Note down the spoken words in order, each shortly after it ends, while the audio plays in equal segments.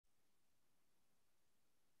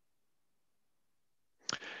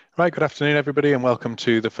Right, good afternoon, everybody, and welcome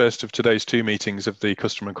to the first of today's two meetings of the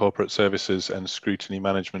Customer and Corporate Services and Scrutiny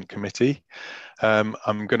Management Committee. I'm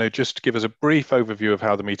going to just give us a brief overview of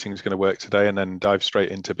how the meeting is going to work today and then dive straight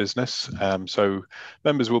into business. So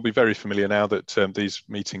members will be very familiar now that these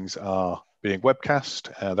meetings are being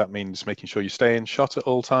webcast. That means making sure you stay in shot at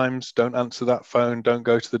all times. Don't answer that phone. Don't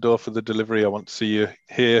go to the door for the delivery. I want to see you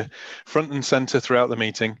here front and center throughout the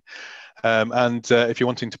meeting. If you're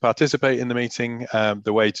wanting to participate in the meeting,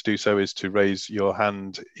 the way to do so is to raise your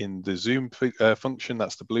hand in the Zoom function.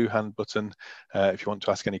 That's the blue hand button. If you want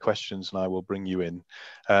to ask any questions, and I will bring you in.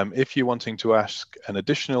 If you're wanting to ask an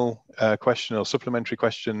additional question or supplementary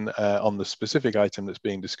question on the specific item that's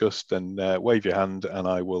being discussed, then wave your hand and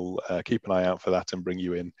I will keep an eye out for that and bring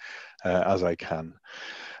you in as I can.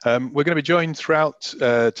 We're going to be joined throughout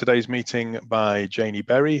today's meeting by Janie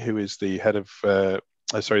Berry, who is the head of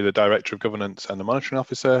the Director of Governance and the Monitoring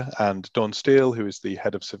Officer, and Dawn Steele, who is the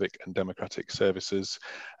Head of Civic and Democratic Services.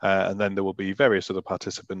 And then there will be various other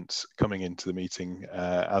participants coming into the meeting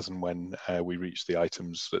as and when we reach the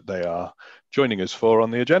items that they are joining us for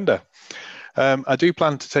on the agenda. I do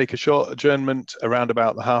plan to take a short adjournment around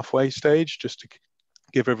about the halfway stage, just to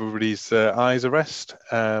give everybody's eyes a rest.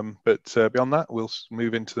 But beyond that, we'll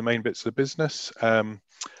move into the main bits of the business.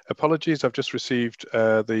 Apologies, I've just received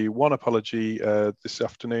the one apology this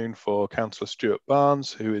afternoon for Councillor Stuart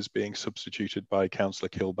Barnes, who is being substituted by Councillor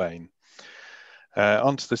Kilbane.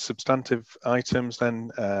 On to the substantive items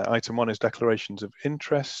then. Item 1 is declarations of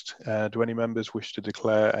interest. Do any members wish to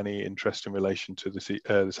declare any interest in relation to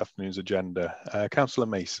this afternoon's agenda? Councillor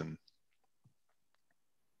Mason.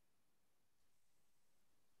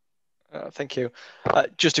 Thank you.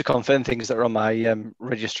 Just to confirm things that are on my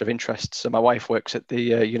register of interest. So my wife works at the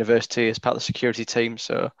university as part of the security team,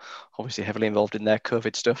 so obviously heavily involved in their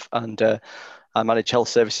COVID stuff. And I manage health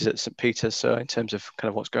services at St. Peter's. So in terms of kind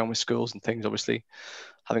of what's going on with schools and things, obviously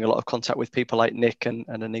having a lot of contact with people like Nick and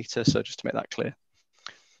Anita. So just to make that clear.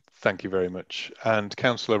 Thank you very much. And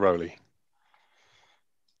Councillor Rowley.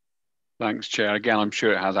 Thanks, Chair. Again, I'm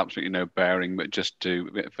sure it has absolutely no bearing, but just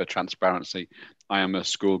for transparency, I am a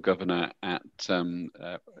school governor at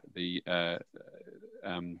a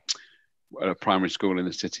primary school in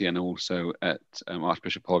the city and also at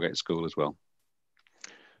Archbishop Holgate School as well.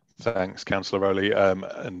 Thanks, Councillor Rowley.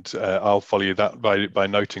 I'll follow you that by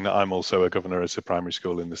noting that I'm also a governor at a primary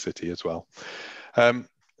school in the city as well.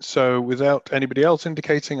 So without anybody else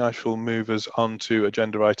indicating, I shall move us on to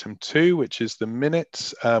agenda item 2, which is the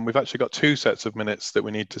minutes. We've actually got 2 sets of minutes that we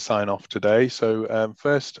need to sign off today. So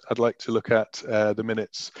first, I'd like to look at the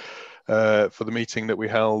minutes for the meeting that we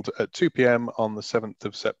held at 2 p.m. on the 7th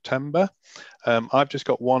of September. I've just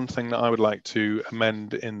got one thing that I would like to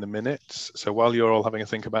amend in the minutes. So while you're all having a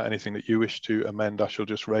think about anything that you wish to amend, I shall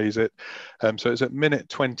just raise it. So it's at minute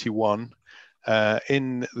 21.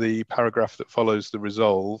 In the paragraph that follows the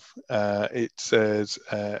resolve, it says,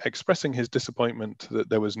 expressing his disappointment that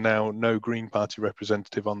there was now no Green Party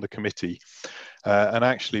representative on the committee. And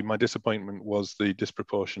actually, my disappointment was the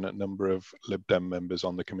disproportionate number of Lib Dem members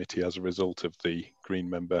on the committee as a result of the Green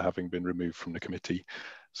member having been removed from the committee.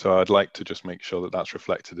 So I'd like to just make sure that that's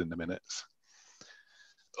reflected in the minutes.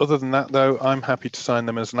 Other than that, though, I'm happy to sign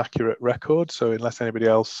them as an accurate record. So unless anybody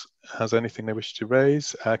else has anything they wish to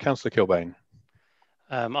raise, Councillor Kilbane.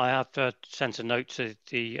 I have sent a note to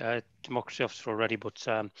the Democracy Officer already, but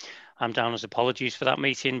I'm down as apologies for that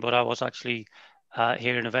meeting, but I was actually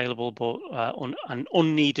here and available, but an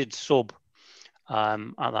unneeded sub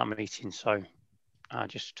at that meeting. So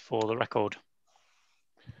just for the record.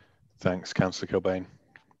 Thanks, Councillor Kilbane.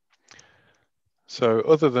 So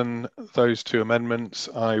other than those 2 amendments,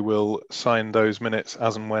 I will sign those minutes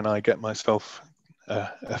as and when I get myself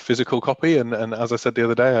a physical copy, and as I said the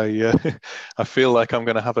other day, I feel like I'm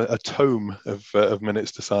going to have a tome of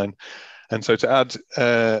minutes to sign. And so to add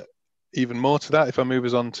even more to that, if I move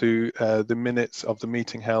us on to the minutes of the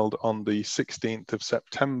meeting held on the 16th of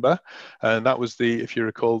September, and that was if you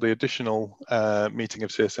recall, the additional meeting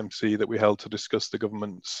of CSMC that we held to discuss the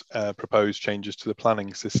government's proposed changes to the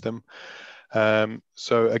planning system.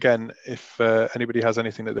 So again, if anybody has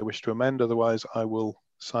anything that they wish to amend, otherwise I will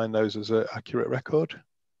sign those as an accurate record.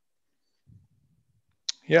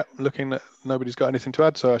 Yeah, looking at nobody's got anything to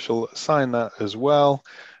add, so I shall sign that as well.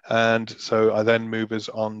 And so I then move us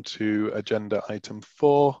on to agenda item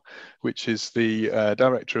 4, which is the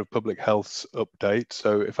Director of Public Health's update.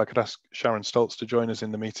 So if I could ask Sharon Stoltz to join us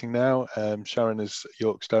in the meeting now. Sharon is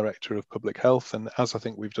York's Director of Public Health, and as I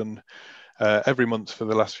think we've done every month for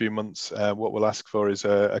the last few months, what we'll ask for is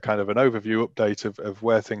a kind of an overview update of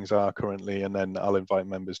where things are currently, and then I'll invite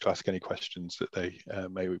members to ask any questions that they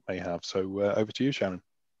may have. So over to you, Sharon.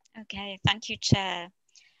 Okay, thank you, Chair.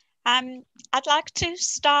 I'd like to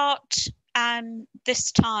start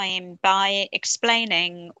this time by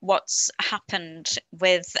explaining what's happened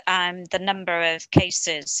with the number of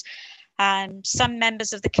cases. Some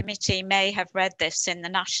members of the committee may have read this in the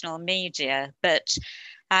national media, but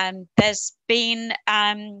there's been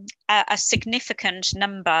a significant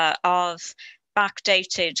number of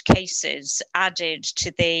backdated cases added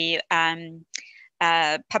to the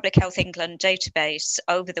Public Health England database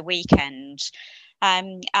over the weekend.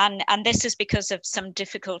 And this is because of some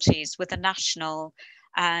difficulties with the national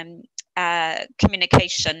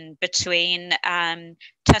communication between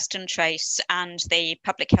Test and Trace and the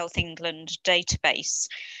Public Health England database.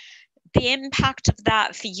 The impact of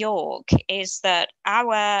that for York is that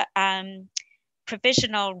our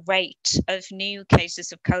provisional rate of new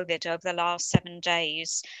cases of COVID over the last 7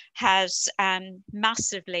 days has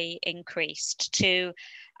massively increased to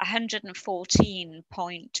 114.43 per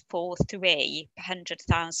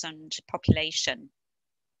 100,000 population.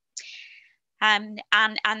 And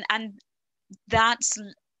that's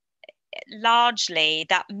largely,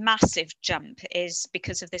 that massive jump is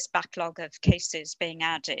because of this backlog of cases being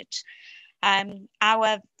added.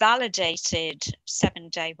 Our validated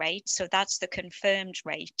 7-day rate, so that's the confirmed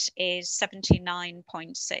rate, is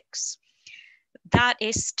 79.6. That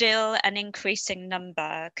is still an increasing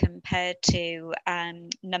number compared to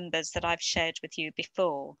numbers that I've shared with you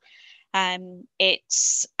before.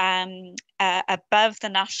 It's above the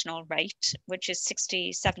national rate, which is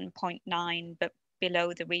 67.9, but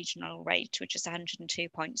below the regional rate, which is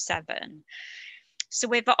 102.7. So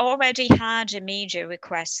we've already had a media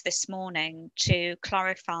request this morning to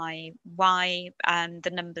clarify why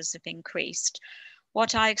the numbers have increased.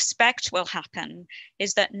 What I expect will happen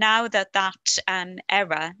is that now that that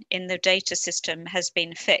error in the data system has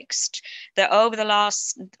been fixed, that over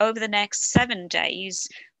the next 7 days,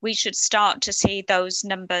 we should start to see those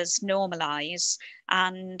numbers normalize,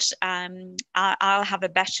 and I'll have a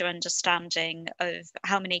better understanding of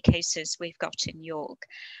how many cases we've got in York.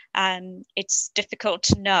 It's difficult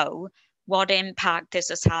to know what impact this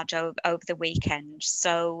has had over the weekend,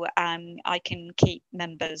 so I can keep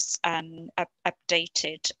members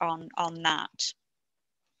updated on that.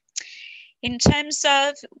 In terms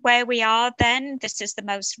of where we are then, this is the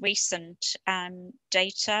most recent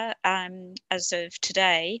data as of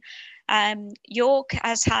today. York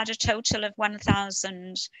has had a total of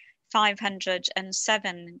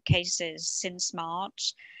 1,507 cases since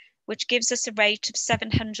March, which gives us a rate of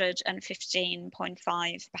 715.5 per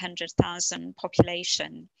 100,000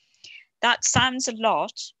 population. That sounds a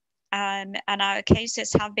lot, and our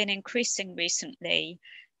cases have been increasing recently,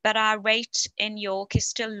 but our rate in York is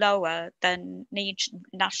still lower than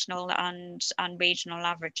national and regional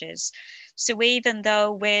averages. So even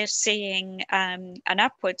though we're seeing an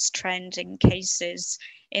upwards trend in cases,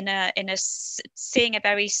 seeing a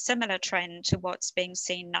very similar trend to what's being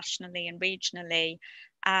seen nationally and regionally,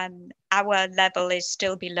 our level is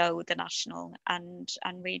still below the national and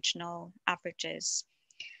regional averages.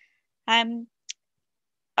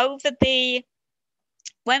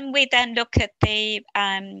 When we then look at the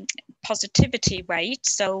positivity rate,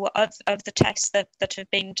 so of the tests that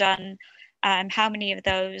have been done, how many of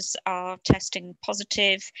those are testing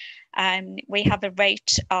positive? We have a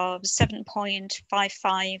rate of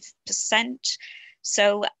 7.55%.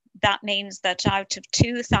 So that means that out of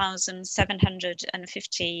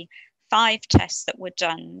 2,755 tests that were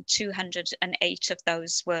done, 208 of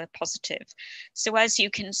those were positive. So as you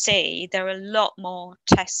can see, there are a lot more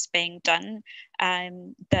tests being done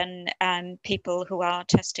than people who are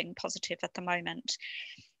testing positive at the moment.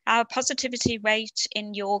 Our positivity rate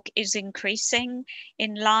in York is increasing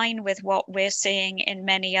in line with what we're seeing in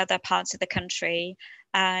many other parts of the country,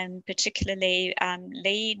 particularly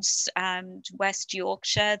Leeds, West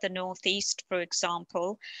Yorkshire, the Northeast, for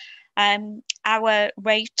example. Our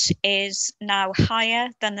rate is now higher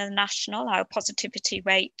than the national. Our positivity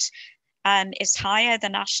rate is higher. The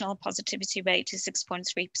national positivity rate is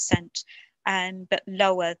 6.3%, but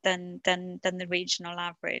lower than the regional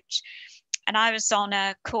average. And I was on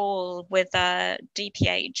a call with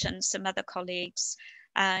DPH and some other colleagues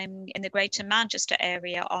in the Greater Manchester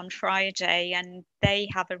area on Friday, and they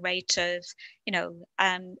have a rate of,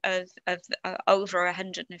 over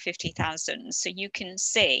 150,000. So you can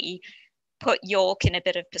see, put York in a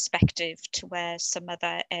bit of perspective to where some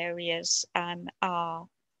other areas are.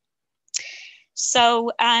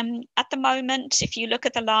 So at the moment, if you look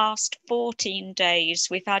at the last 14 days,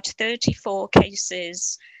 we've had 34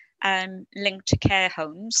 cases linked to care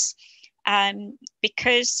homes.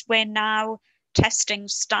 Because we're now testing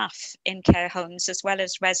staff in care homes as well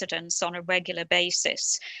as residents on a regular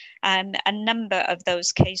basis. A number of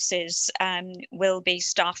those cases will be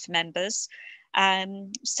staff members.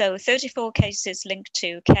 So 34 cases linked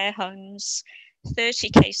to care homes, 30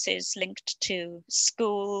 cases linked to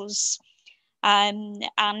schools,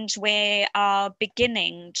 and we are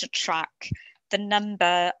beginning to track the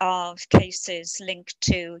number of cases linked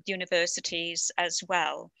to universities as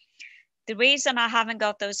well. The reason I haven't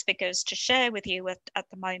got those figures to share with you at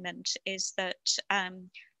the moment is that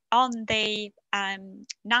on the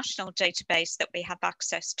national database that we have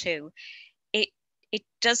access to, it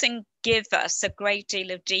doesn't give us a great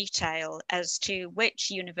deal of detail as to which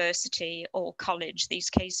university or college these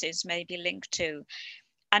cases may be linked to.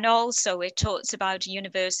 And also it talks about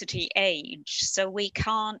university age. So we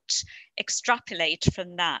can't extrapolate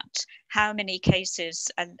from that how many cases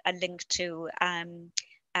are linked to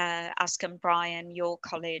Askham Bryan, York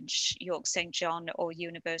College, York St. John, or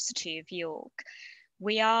University of York.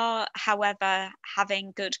 We are, however,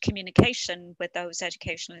 having good communication with those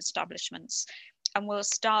educational establishments, and we'll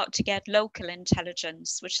start to get local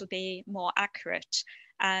intelligence, which will be more accurate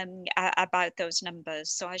about those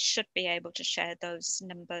numbers. So I should be able to share those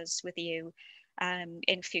numbers with you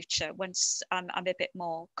in future once I'm a bit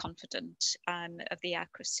more confident of the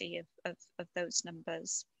accuracy of those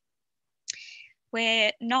numbers.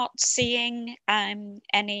 We're not seeing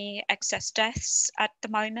any excess deaths at the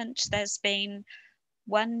moment. There's been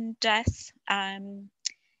one death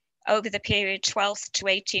over the period 12th to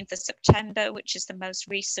 18th of September, which is the most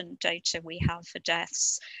recent data we have for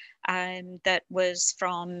deaths, that was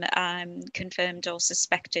from confirmed or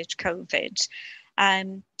suspected COVID.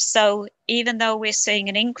 So even though we're seeing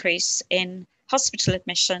an increase in hospital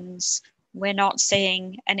admissions, we're not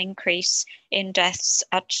seeing an increase in deaths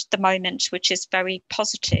at the moment, which is very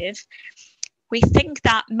positive. We think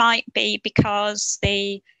that might be because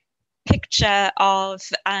the picture of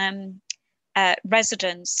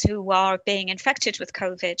residents who are being infected with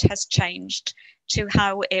COVID has changed to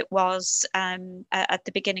how it was at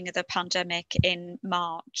the beginning of the pandemic in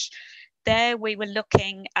March. There we were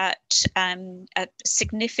looking at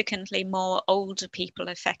significantly more older people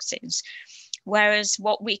affected. Whereas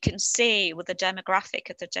what we can see with the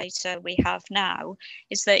demographic of the data we have now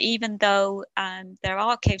is that even though there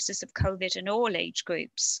are cases of COVID in all age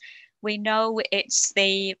groups, we know it's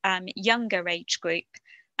the younger age group,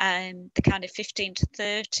 the kind of 15 to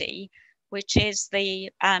 30, which is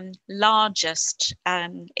the largest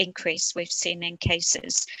increase we've seen in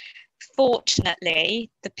cases.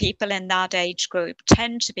 Fortunately, the people in that age group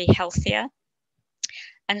tend to be healthier.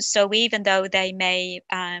 And so even though they may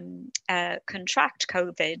contract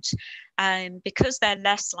COVID, because they're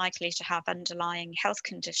less likely to have underlying health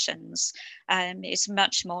conditions, it's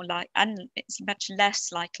much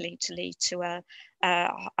less likely to lead to a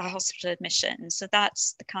hospital admission. So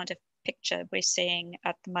that's the kind of picture we're seeing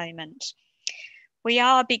at the moment. We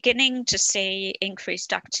are beginning to see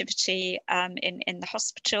increased activity in the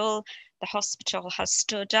hospital. The hospital has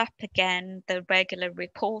stood up again the regular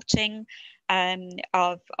reporting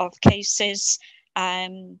of cases.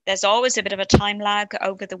 There's always a bit of a time lag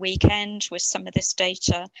over the weekend with some of this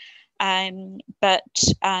data. But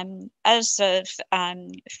as of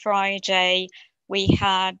Friday, we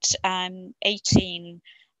had 18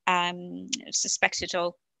 suspected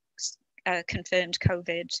or confirmed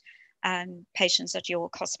COVID patients at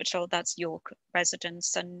York Hospital. That's York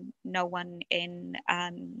residents, and no one in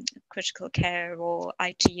critical care or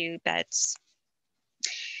ITU beds.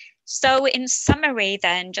 So in summary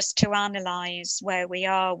then, just to analyse where we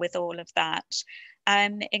are with all of that,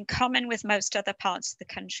 in common with most other parts of the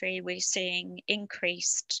country, we're seeing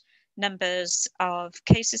increased numbers of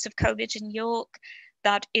cases of COVID in York.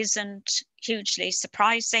 That isn't hugely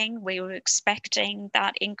surprising. We were expecting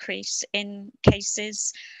that increase in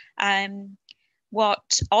cases.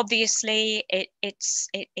 What obviously it's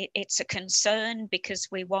a concern because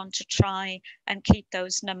we want to try and keep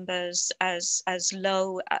those numbers as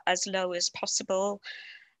low as possible.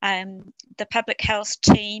 The public health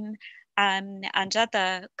team and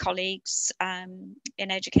other colleagues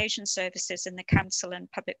in education services in the council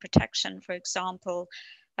and public protection, for example,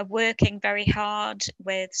 are working very hard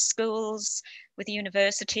with schools, with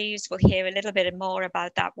universities. We'll hear a little bit more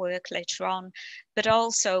about that work later on, but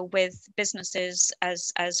also with businesses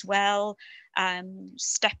as well,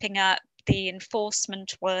 stepping up the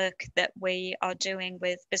enforcement work that we are doing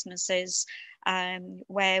with businesses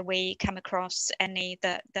where we come across any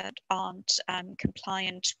that aren't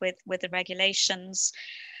compliant with the regulations.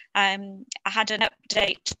 I had an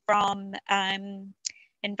update from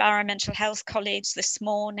environmental health colleagues this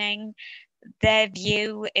morning their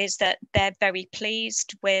view is that they're very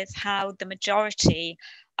pleased with how the majority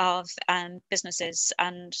of businesses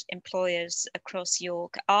and employers across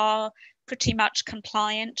York are pretty much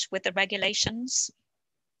compliant with the regulations,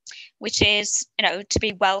 which is, to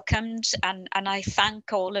be welcomed. And I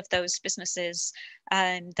thank all of those businesses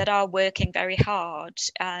that are working very hard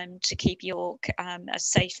to keep York a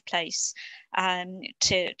safe place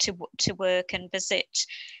to work and visit.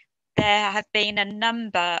 There have been a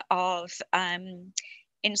number of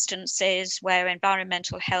instances where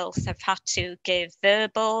environmental health have had to give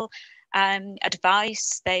verbal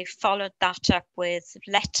advice. They've followed that up with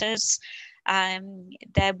letters.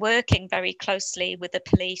 They're working very closely with the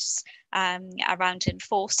police around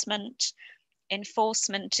enforcement.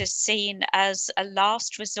 Enforcement is seen as a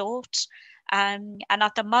last resort. And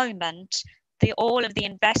at the moment, all of the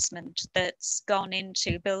investment that's gone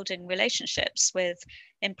into building relationships with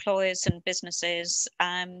employers and businesses,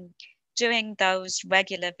 doing those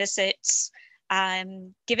regular visits,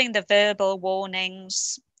 giving the verbal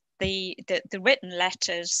warnings, the written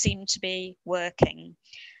letters seem to be working.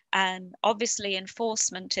 Obviously,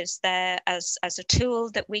 enforcement is there as a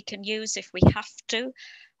tool that we can use if we have to.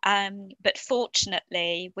 But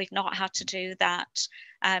fortunately, we've not had to do that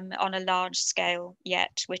on a large scale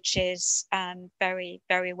yet, which is very,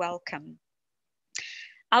 very welcome.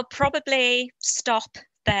 I'll probably stop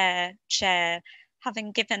there, Chair,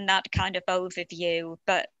 having given that kind of overview,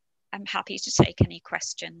 but I'm happy to take any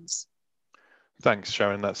questions. Thanks,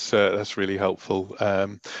 Sharon. That's really helpful.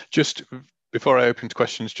 Just before I open to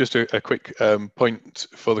questions, just a quick point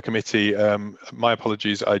for the committee. My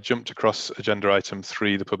apologies, I jumped across agenda item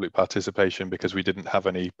 3, the public participation, because we didn't have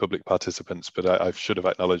any public participants, but I should have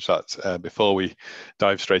acknowledged that before we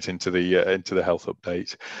dive straight into the health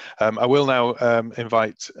update. I will now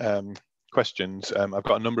invite questions. I've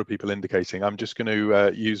got a number of people indicating. I'm just going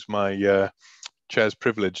to use my Chair's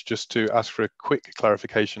privilege just to ask for a quick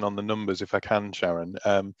clarification on the numbers, if I can, Sharon.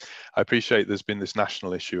 I appreciate there's been this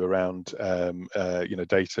national issue around,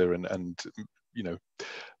 data and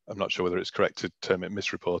I'm not sure whether it's correct to term it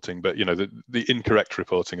misreporting, but the incorrect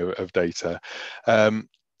reporting of data.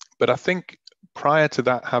 But I think prior to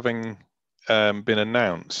that having been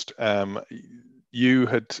announced, you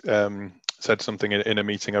had said something in a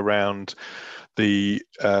meeting around the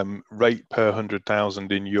rate per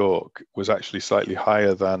 100,000 in York was actually slightly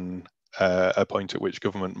higher than a point at which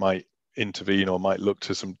government might intervene or might look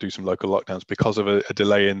to do some local lockdowns because of a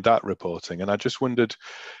delay in that reporting. And I just wondered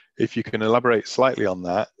if you can elaborate slightly on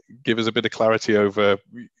that, give us a bit of clarity over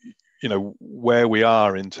where we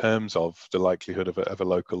are in terms of the likelihood of a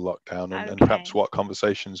local lockdown, and perhaps what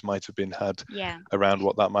conversations might have been had around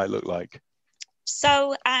what that might look like.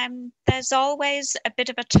 So there's always a bit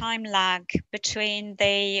of a time lag between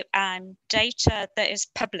the data that is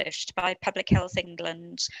published by Public Health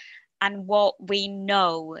England and what we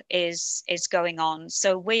know is going on.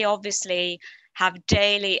 So we obviously have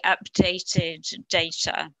daily updated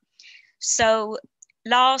data. So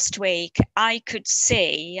last week I could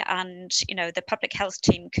see, and the public health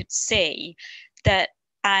team could see, that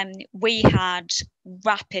we had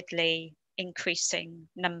rapidly increasing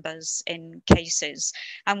numbers in cases,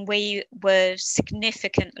 and we were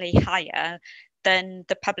significantly higher than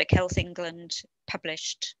the Public Health England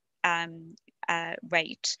published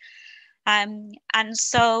rate. And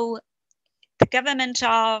so the government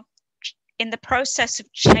are in the process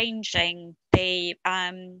of changing the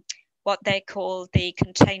what they call the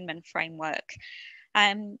containment framework.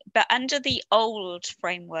 But under the old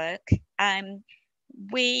framework,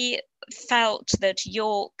 we felt that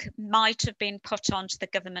York might have been put onto the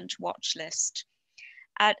government watch list.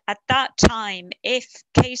 At that time, if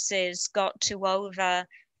cases got to over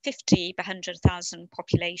 50 per 100,000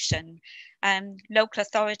 population, local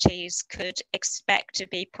authorities could expect to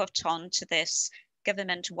be put onto this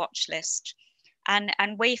government watch list. And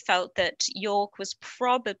we felt that York was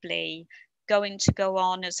probably going to go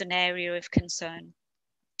on as an area of concern.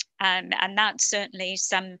 And that's certainly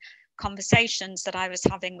some conversations that I was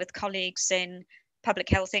having with colleagues in Public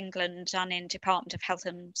Health England and in Department of Health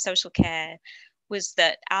and Social Care, was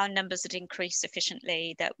that our numbers had increased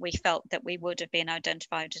sufficiently that we felt that we would have been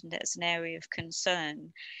identified as an area of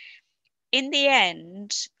concern. In the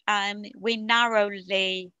end, we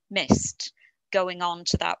narrowly missed going on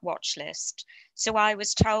to that watch list. So I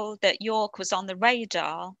was told that York was on the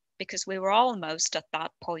radar because we were almost at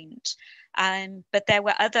that point. But there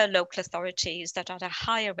were other local authorities that had a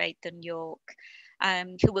higher rate than York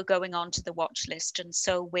who were going on to the watch list, and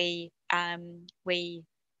so we weren't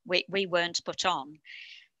put on.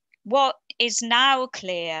 What is now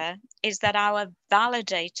clear is that our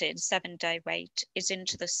validated 7-day rate is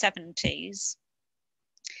into the 70s,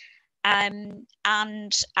 and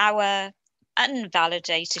our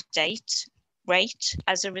unvalidated rate,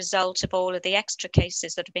 as a result of all of the extra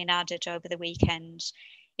cases that have been added over the weekend,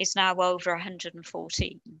 is now over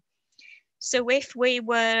 114. So if we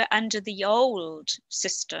were under the old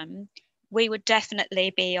system, we would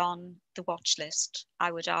definitely be on the watch list,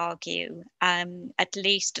 I would argue, at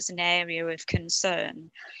least as an area of concern.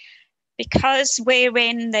 Because we're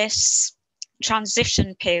in this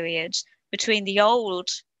transition period between the old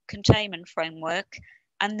containment framework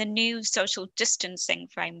and the new social distancing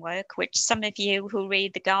framework, which some of you who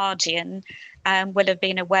read The Guardian will have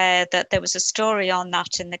been aware that there was a story on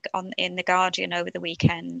that in the Guardian over the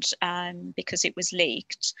weekend because it was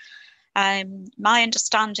leaked. My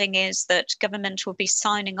understanding is that government will be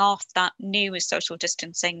signing off that new social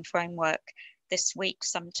distancing framework this week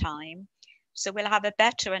sometime. So we'll have a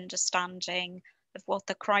better understanding of what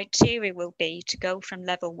the criteria will be to go from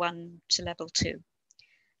level 1 to level 2.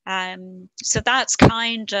 So that's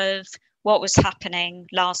kind of what was happening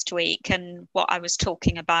last week and what I was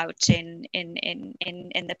talking about in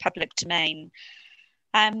the public domain.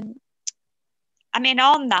 I mean,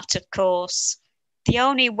 on that, of course, the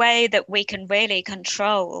only way that we can really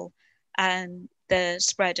control the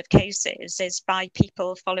spread of cases is by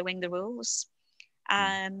people following the rules.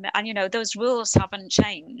 And, you know, those rules haven't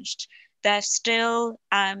changed. They're still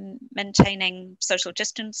maintaining social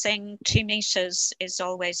distancing. 2 meters is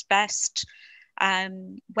always best.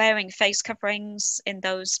 Wearing face coverings in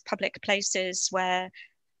those public places where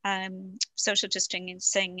social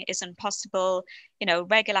distancing isn't possible. You know,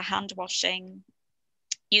 regular hand washing,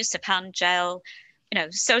 use of hand gel, you know,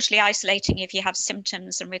 socially isolating if you have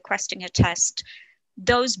symptoms and requesting a test.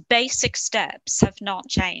 Those basic steps have not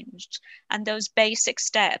changed, and those basic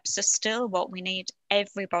steps are still what we need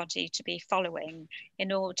everybody to be following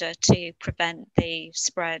in order to prevent the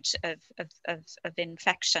spread of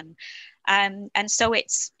infection. And so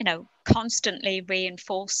it's, you know, constantly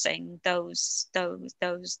reinforcing those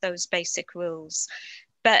basic rules.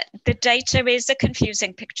 But the data is a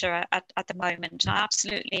confusing picture at the moment. I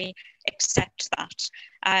absolutely accept that.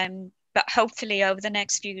 But hopefully over the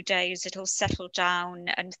next few days, it'll settle down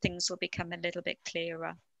and things will become a little bit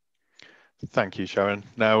clearer. Thank you, Sharon.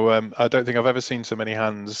 Now, I don't think I've ever seen so many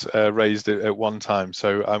hands raised at one time.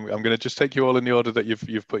 So I'm going to just take you all in the order that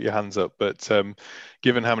you've put your hands up. But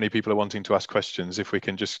given how many people are wanting to ask questions, if we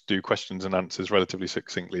can just do questions and answers relatively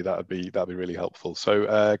succinctly, that'd be really helpful.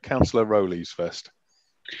 So Councillor Rowley's first.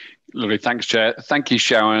 Lovely, thanks, Chair. Thank you,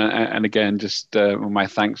 Sharon, and again, just my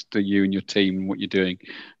thanks to you and your team and what you're doing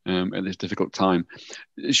at this difficult time.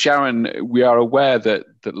 Sharon, we are aware that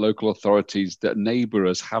local authorities that neighbour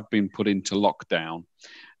us have been put into lockdown,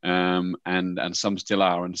 and some still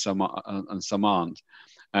are, and some aren't,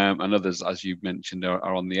 and others, as you mentioned,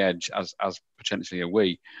 are on the edge, as potentially are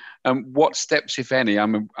we. What steps, if any?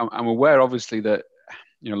 I'm aware, obviously, that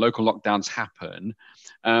local lockdowns happen.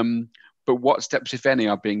 But what steps, if any,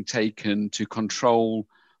 are being taken to control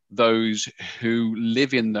those who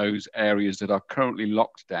live in those areas that are currently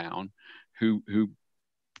locked down, who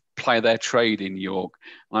ply their trade in York?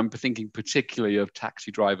 I'm thinking particularly of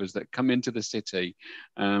taxi drivers that come into the city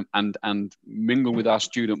and mingle with our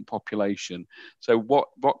student population. So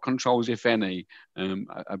what controls, if any,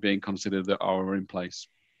 are being considered that are in place?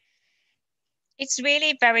 It's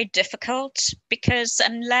really very difficult because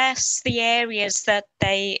unless the areas that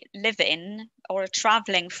they live in or are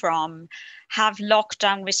travelling from have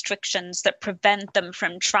lockdown restrictions that prevent them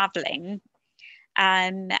from travelling,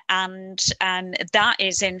 and that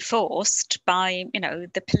is enforced by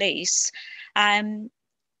the police,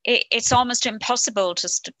 it's almost impossible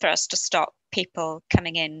for us to stop people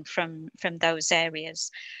coming in from those areas,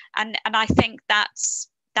 and I think that's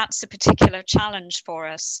a particular challenge for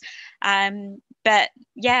us. But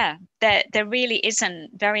yeah, there really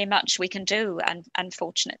isn't very much we can do,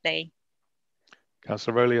 unfortunately.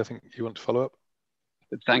 Councillor Rowley, I think you want to follow up.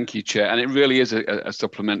 Thank you, Chair. And it really is a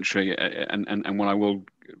supplementary and one I will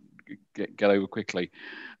get over quickly.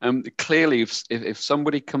 Clearly, if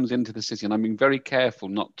somebody comes into the city, and I'm being very careful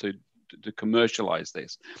not to commercialise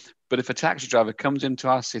this, but if a taxi driver comes into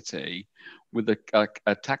our city with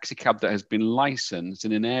a taxi cab that has been licensed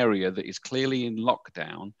in an area that is clearly in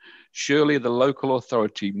lockdown, surely the local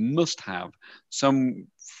authority must have some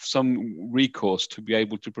recourse to be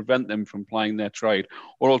able to prevent them from plying their trade,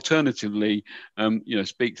 or alternatively,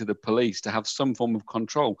 speak to the police to have some form of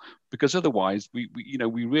control, because otherwise we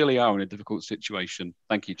really are in a difficult situation.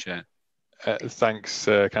 Thank you, Chair. Thanks,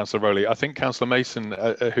 Councillor Rowley. I think Councillor Mason,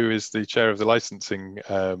 who is the chair of the licensing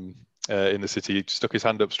in the city, stuck his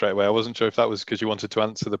hand up straight away. I wasn't sure if that was because you wanted to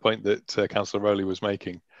answer the point that Councillor Rowley was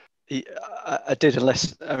making. I did,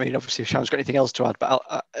 unless, I mean, obviously if Sharon's got anything else to add, but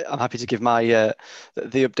I'm happy to give my the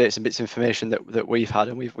updates and bits of information that we've had,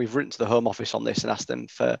 and we've written to the Home Office on this and asked them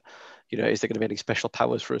for, you know, is there going to be any special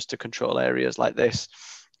powers for us to control areas like this?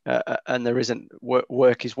 And there isn't.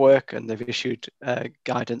 Work is work, and they've issued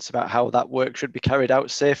guidance about how that work should be carried out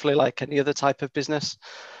safely, like any other type of business.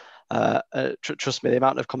 Trust me, the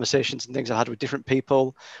amount of conversations and things I had with different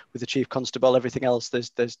people, with the chief constable, everything else,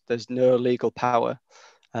 there's no legal power.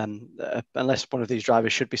 Unless one of these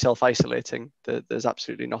drivers should be self-isolating, there's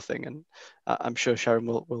absolutely nothing. And I'm sure Sharon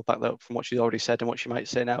will back that up from what she's already said and what she might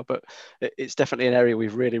say now. But it's definitely an area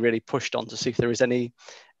we've really pushed on to see if there is any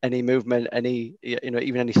movement, any, you know,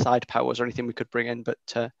 even any side powers or anything we could bring in. But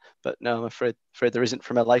no, I'm afraid there isn't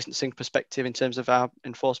from a licensing perspective in terms of our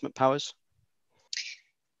enforcement powers.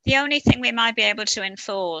 The only thing we might be able to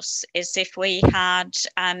enforce is if we had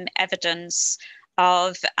evidence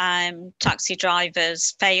of taxi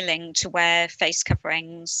drivers failing to wear face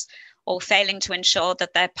coverings or failing to ensure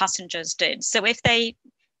that their passengers did. So if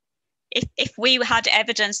we had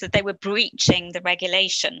evidence that they were breaching the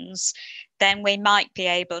regulations, then we might be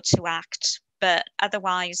able to act. But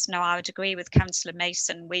otherwise, no, I would agree with Councillor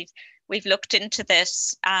Mason. We've looked into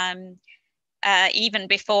this even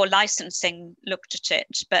before licensing looked at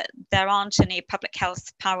it, but there aren't any public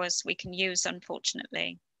health powers we can use,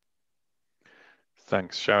 unfortunately.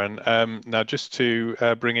 Thanks, Sharon. Now, just to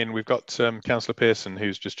bring in, we've got Councillor Pearson,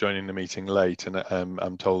 who's just joining the meeting late, and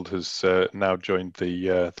I'm told has now joined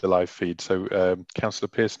the live feed. So, Councillor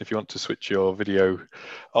Pearson, if you want to switch your video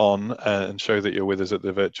on and show that you're with us at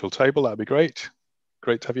the virtual table, that'd be great.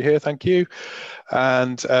 Great to have you here, thank you.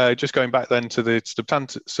 And just going back then to the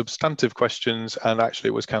substantive questions, and actually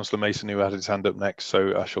it was Councillor Mason who had his hand up next,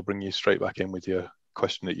 so I shall bring you straight back in with your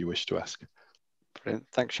question that you wish to ask. Brilliant.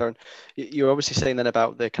 Thanks, Sharon. You're obviously saying then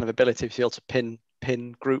about the kind of ability to be able to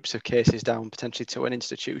pin groups of cases down potentially to an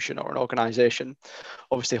institution or an organisation.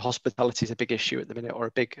 Obviously, hospitality is a big issue at the minute, or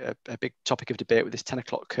a big topic of debate with this 10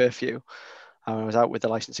 o'clock curfew. I was out with the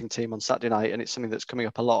licensing team on Saturday night, and it's something that's coming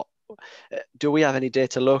up a lot. Do we have any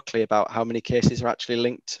data locally about how many cases are actually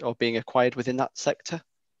linked or being acquired within that sector?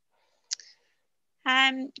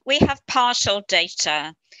 We have partial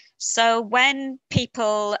data. So when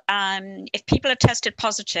people, if people are tested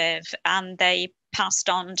positive and they passed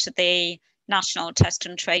on to the National Test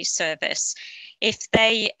and Trace Service, if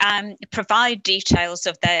they provide details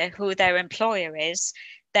of who their employer is,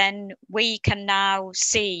 then we can now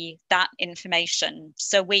see that information.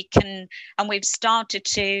 So we can, and we've started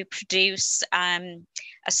to produce a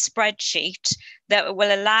spreadsheet that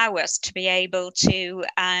will allow us to be able to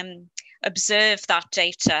observe that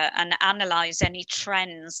data and analyze any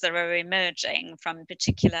trends that are emerging from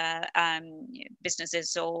particular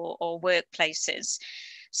businesses or workplaces.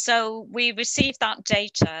 So we receive that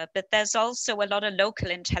data, but there's also a lot of local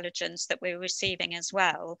intelligence that we're receiving as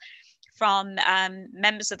well from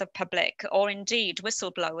members of the public, or indeed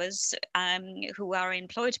whistleblowers who are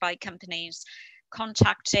employed by companies,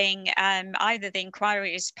 contacting either the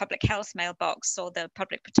Inquiry's public health mailbox or the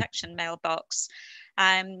public protection mailbox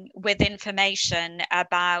with information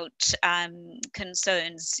about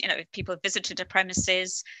concerns. You know, if people have visited a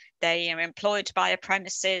premises, they are employed by a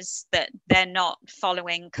premises, that they're not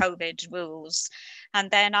following COVID rules.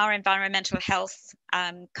 And then our environmental health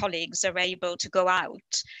colleagues are able to go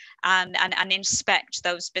out and inspect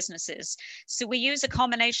those businesses. So we use a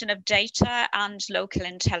combination of data and local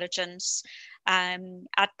intelligence.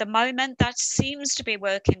 At the moment, that seems to be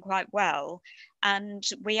working quite well. And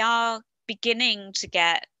we are beginning to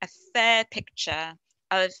get a fair picture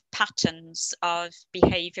of patterns of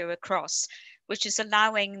behaviour across, which is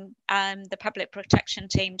allowing the public protection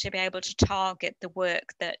team to be able to target the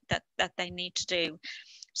work that they need to do.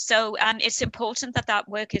 So it's important that that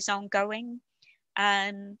work is ongoing.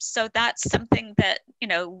 So that's something that, you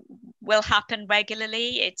know, will happen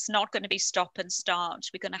regularly. It's not going to be stop and start.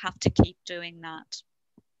 We're going to have to keep doing that.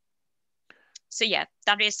 So yeah,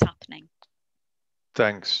 that is happening.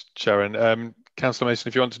 Thanks, Sharon. Councillor Mason,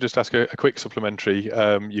 if you want to just ask a quick supplementary,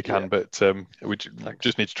 you can, yeah. But we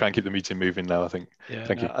just need to try and keep the meeting moving now, I think. Yeah,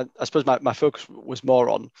 Thank you. I suppose my focus was more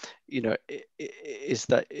on, you know,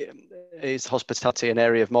 is hospitality an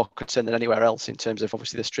area of more concern than anywhere else in terms of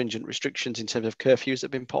obviously the stringent restrictions in terms of curfews that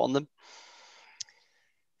have been put on them?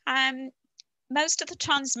 Most of the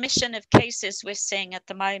transmission of cases we're seeing at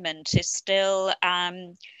the moment is still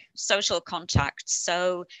social contact.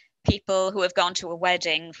 So people who have gone to a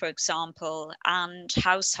wedding, for example, and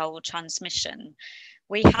household transmission.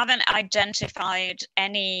 We haven't identified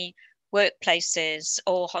any workplaces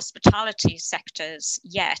or hospitality sectors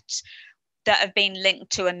yet that have been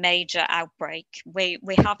linked to a major outbreak. We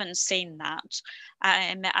haven't seen that.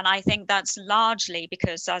 And I think that's largely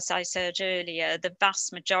because, as I said earlier, the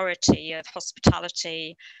vast majority of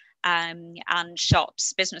hospitality and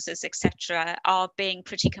shops, businesses, etc., are being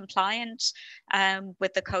pretty compliant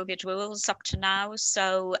with the COVID rules up to now.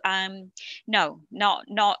 So no,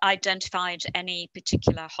 not identified any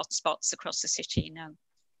particular hotspots across the city, no.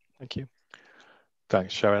 Thank you.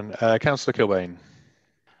 Thanks, Sharon. Councillor Kilbane.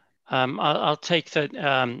 I'll take that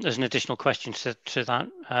as an additional question to that,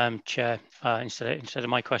 Chair, instead of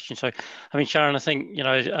my question. So, I mean, Sharon, I think,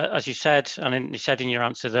 as you said, and you said in your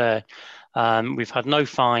answer there, we've had no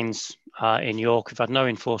fines in York. We've had no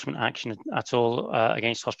enforcement action at all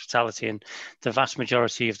against hospitality, and the vast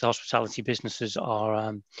majority of the hospitality businesses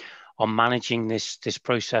are managing this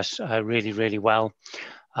process really, really well.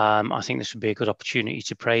 I think this would be a good opportunity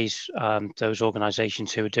to praise those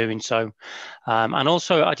organisations who are doing so. And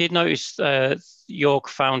also, I did notice York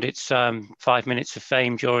found its 5 minutes of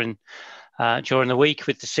fame during the week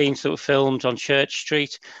with the scenes that were filmed on Church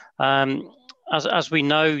Street. As we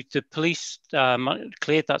know, the police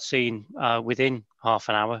cleared that scene within half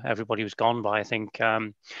an hour. Everybody was gone by, I think,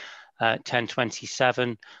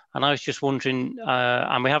 10:27. And I was just wondering,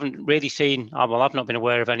 and we haven't really seen, well, I've not been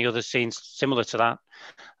aware of any other scenes similar to that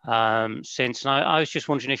since. And I was just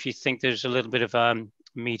wondering if you think there's a little bit of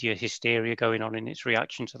media hysteria going on in its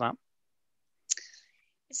reaction to that.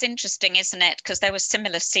 It's interesting, isn't it? Because there were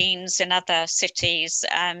similar scenes in other cities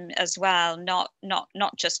as well, not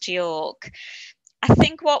just York. I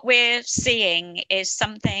think what we're seeing is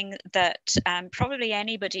something that probably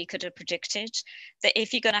anybody could have predicted, that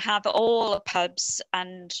if you're going to have all pubs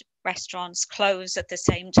and restaurants close at the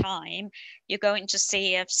same time, you're going to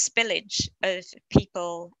see a spillage of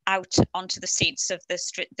people out onto the streets of the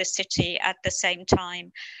city at the same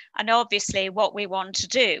time. And obviously what we want to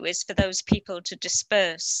do is for those people to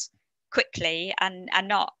disperse quickly and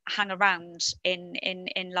not hang around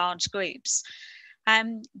in large groups.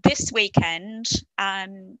 This weekend,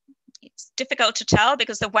 it's difficult to tell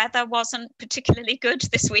because the weather wasn't particularly good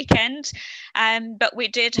this weekend, but we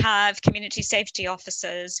did have community safety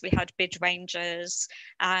officers, we had bid rangers,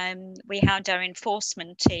 we had our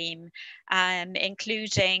enforcement team,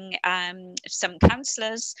 including some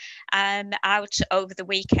councillors out over the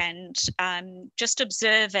weekend, just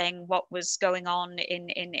observing what was going on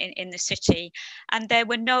in the city. And there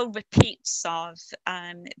were no repeats of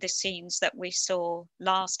the scenes that we saw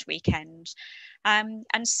last weekend.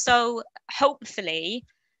 And so hopefully,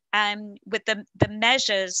 with the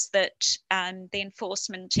measures that the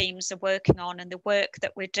enforcement teams are working on and the work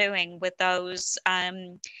that we're doing with those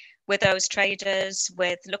traders,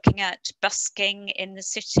 with looking at busking in the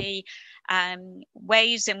city,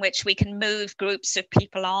 ways in which we can move groups of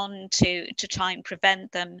people on to try and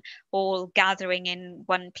prevent them all gathering in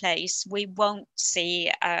one place, we won't see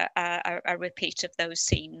a repeat of those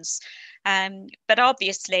scenes. But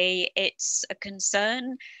obviously it's a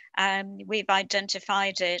concern. We've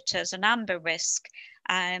identified it as an amber risk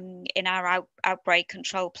in our outbreak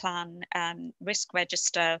control plan risk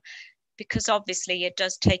register, because obviously it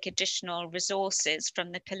does take additional resources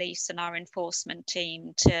from the police and our enforcement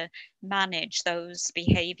team to manage those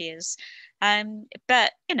behaviours.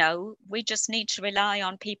 But, we just need to rely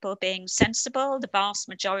on people being sensible. The vast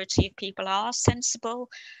majority of people are sensible,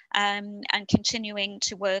 and continuing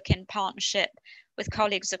to work in partnership with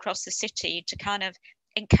colleagues across the city to kind of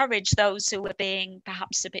encourage those who are being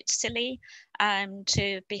perhaps a bit silly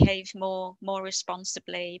to behave more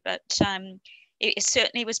responsibly. But it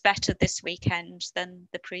certainly was better this weekend than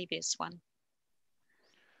the previous one.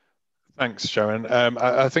 Thanks, Sharon.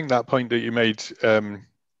 I think that point that you made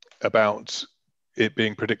about it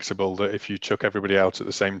being predictable that if you chuck everybody out at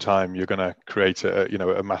the same time, you're going to create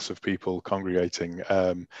a mass of people congregating,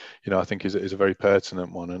 I think is a very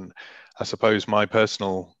pertinent one. And I suppose my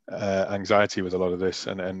personal anxiety with a lot of this,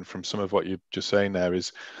 and from some of what you're just saying there,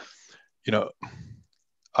 is,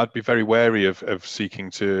 I'd be very wary of seeking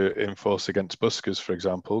to enforce against buskers, for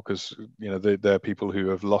example, because they're people who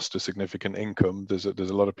have lost a significant income. There's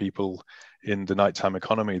a lot of people in the nighttime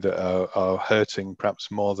economy that are hurting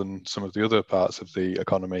perhaps more than some of the other parts of the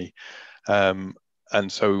economy, and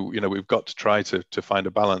so we've got to try to find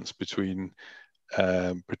a balance between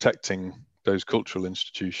protecting those cultural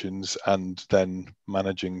institutions and then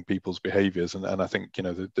managing people's behaviours. And I think, you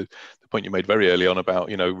know, the point you made very early on about,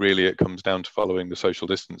 you know, really it comes down to following the social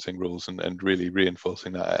distancing rules and really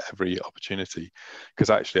reinforcing that at every opportunity. Because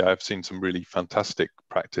actually I've seen some really fantastic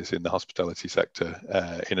practice in the hospitality sector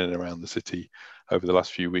in and around the city over the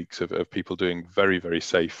last few weeks of people doing very, very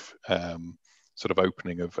safe sort of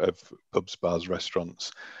opening of pubs, bars,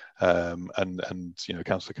 restaurants. And you know,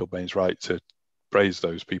 Councillor Kilbane's right to praise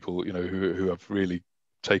those people, you know, who have really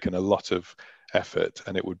taken a lot of effort,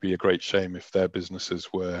 and it would be a great shame if their businesses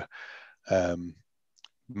were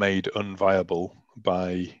made unviable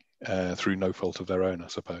by through no fault of their own, I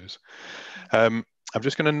suppose. I'm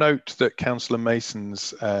just going to note that Councillor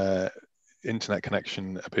Mason's internet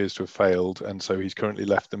connection appears to have failed, and so he's currently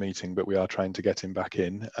left the meeting, but we are trying to get him back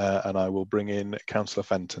in, and I will bring in Councillor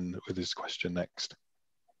Fenton with his question next.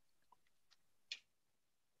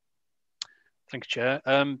 Thank you, Chair.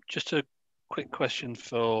 Just a quick question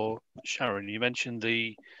for Sharon. You mentioned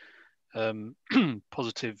the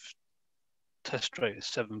positive test rate is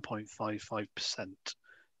 7.55%.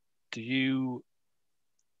 Do you,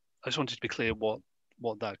 I just wanted to be clear what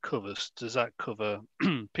that covers. Does that cover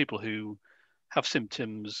people who have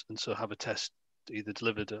symptoms and so have a test either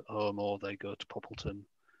delivered at home or they go to Poppleton,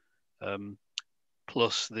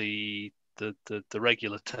 plus the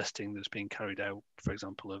regular testing that's being carried out, for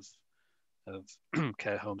example, of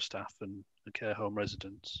care home staff and care home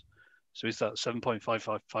residents? So is that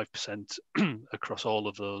 7.555% across all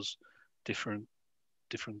of those different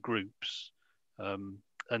groups? And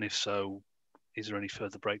if so, is there any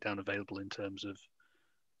further breakdown available in terms of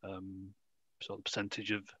sort of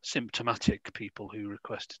percentage of symptomatic people who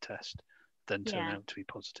request a test then turn out to be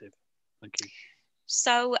positive? Thank you.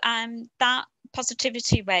 So that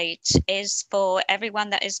positivity rate is for everyone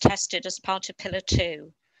that is tested as part of Pillar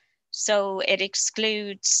 2. So it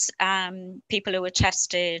excludes people who were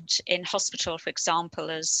tested in hospital, for example,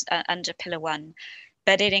 as under Pillar 1,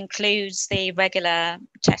 but it includes the regular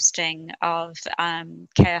testing of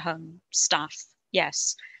care home staff,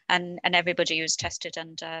 yes, and everybody who's tested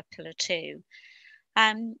under Pillar 2.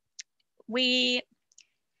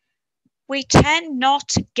 We tend not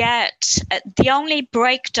to get, the only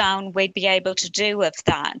breakdown we'd be able to do of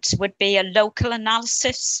that would be a local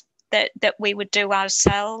analysis that we would do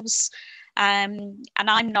ourselves. And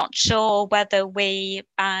I'm not sure whether we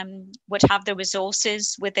would have the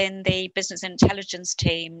resources within the business intelligence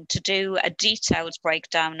team to do a detailed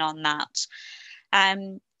breakdown on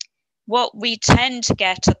that. What we tend to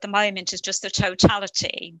get at the moment is just the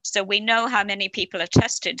totality. So we know how many people are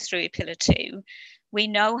tested through Pillar 2. We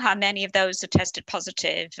know how many of those are tested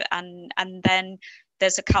positive, and then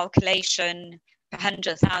there's a calculation per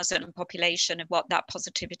 100,000 population of what that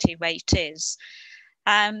positivity rate is.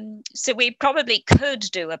 So we probably could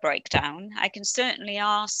do a breakdown. I can certainly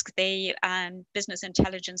ask the business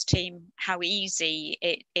intelligence team how easy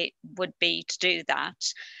it would be to do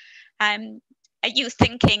that. Are you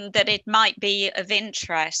thinking that it might be of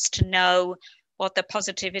interest to know what the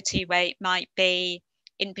positivity rate might be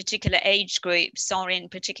in particular age groups or in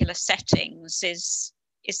particular settings? Is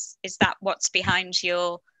that what's behind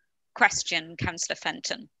your question, Councillor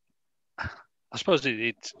Fenton? I suppose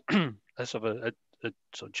it's a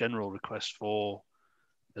sort of general request for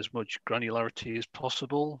as much granularity as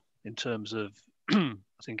possible in terms of, I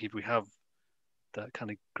think if we have that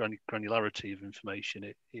kind of granularity of information,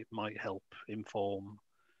 it might help inform,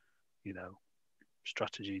 you know,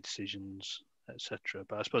 strategy decisions, etc.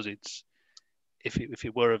 But I suppose it's, if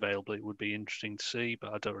it were available, it would be interesting to see,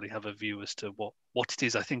 but I don't really have a view as to what it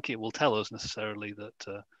is I think it will tell us necessarily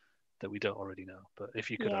that we don't already know. But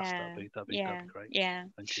if you could ask, that'd be great. Yeah.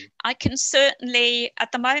 Thank you. I can certainly,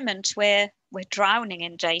 at the moment, we're drowning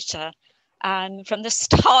in data. And from the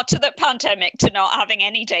start of the pandemic to not having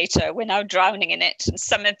any data, we're now drowning in it. And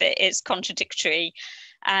some of it is contradictory.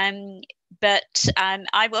 But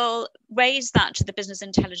I will raise that to the business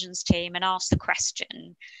intelligence team and ask the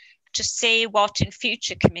question to see what in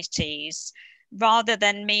future committees, rather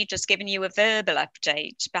than me just giving you a verbal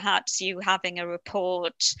update, perhaps you having a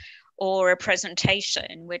report or a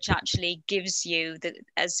presentation which actually gives you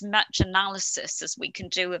as much analysis as we can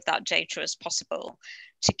do of that data as possible,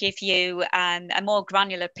 to give you a more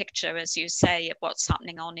granular picture, as you say, of what's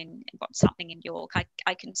happening in York.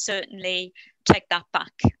 I can certainly take that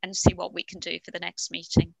back and see what we can do for the next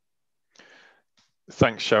meeting.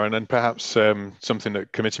 Thanks, Sharon. And perhaps something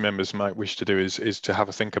that committee members might wish to do is to have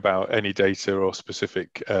a think about any data or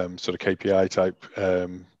specific sort of KPI type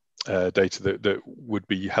data that would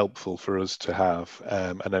be helpful for us to have,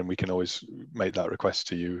 and then we can always make that request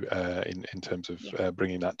to you in terms of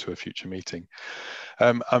bringing that to a future meeting.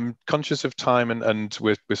 I'm conscious of time, and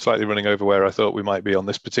we're slightly running over where I thought we might be on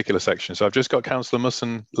this particular section. So I've just got Councillor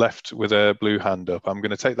Musson left with a blue hand up. I'm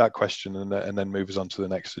going to take that question and then move us on to the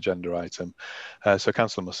next agenda item. So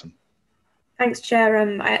Councillor Musson. Thanks, Chair.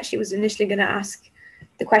 I actually was initially going to ask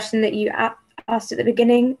the question that you asked at the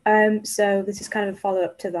beginning. So this is kind of a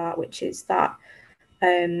follow-up to that, which is that,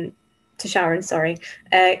 to Sharon, sorry.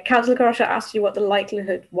 Councillor Carosha asked you what the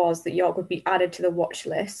likelihood was that York would be added to the watch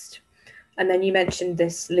list. And then you mentioned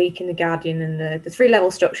this leak in The Guardian and the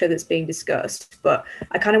three-level structure that's being discussed. But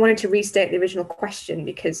I kind of wanted to restate the original question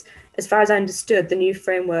because as far as I understood, the new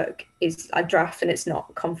framework is a draft and it's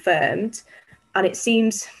not confirmed. And it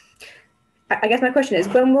seems... I guess my question is,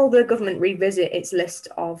 when will the government revisit its list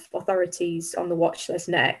of authorities on the watch list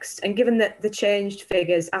next? And given that the changed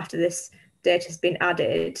figures after this data has been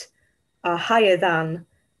added are higher than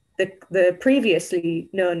the previously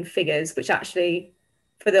known figures, which actually,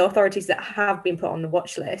 for the authorities that have been put on the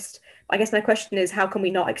watch list, I guess my question is, how can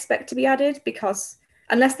we not expect to be added? Because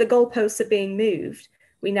unless the goalposts are being moved,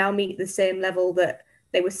 we now meet the same level that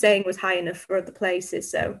they were saying was high enough for other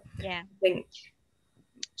places. So yeah, I think...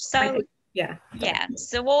 So... Yeah.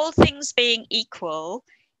 So all things being equal,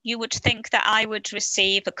 you would think that I would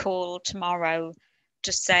receive a call tomorrow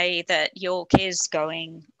to say that York is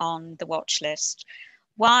going on the watch list.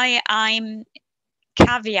 Why I'm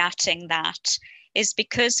caveating that is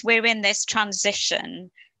because we're in this transition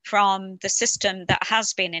from the system that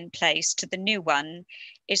has been in place to the new one.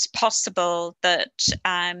 It's possible that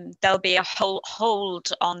there'll be a hold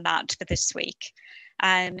on that for this week.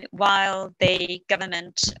 While the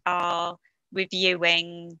government are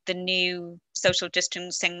reviewing the new social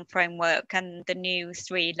distancing framework and the new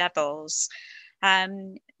 3 levels.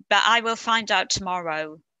 But I will find out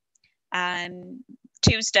tomorrow.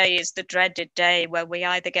 Tuesday is the dreaded day where we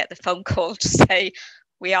either get the phone call to say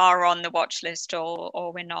we are on the watch list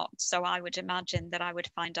or we're not. So I would imagine that I would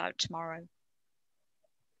find out tomorrow.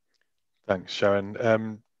 Thanks,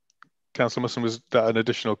 Sharon. Councillor Musson, was that an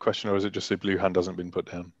additional question, or is it just the blue hand hasn't been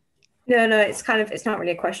put down? No, it's not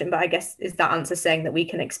really a question, but I guess is that answer saying that we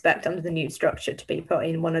can expect under the new structure to be put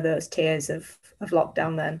in one of those tiers of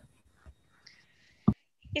lockdown then?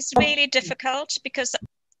 It's really difficult because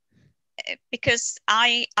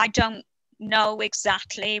I don't know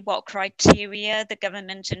exactly what criteria the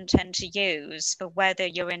government intend to use for whether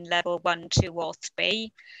you're in level 1, 2 or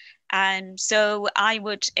 3. So I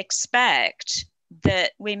would expect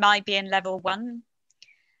that we might be in level 1.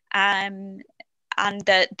 And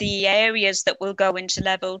that the areas that will go into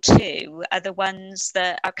level 2 are the ones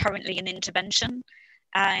that are currently in intervention.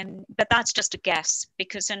 But that's just a guess,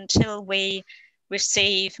 because until we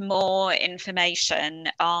receive more information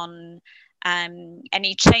on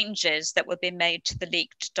any changes that will be made to the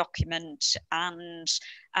leaked document and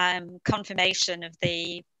confirmation of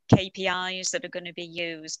the KPIs that are going to be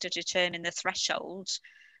used to determine the threshold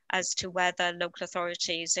as to whether local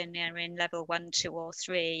authorities are in level 1, 2 or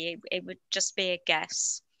 3, it would just be a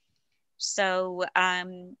guess. So I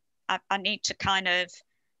need to kind of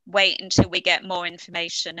wait until we get more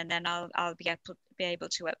information, and then I'll be able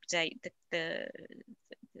to update the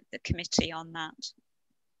committee on that.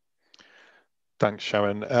 Thanks,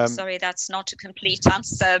 Sharon. Sorry, that's not a complete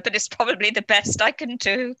answer, but it's probably the best I can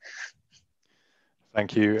do.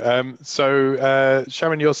 Thank you. So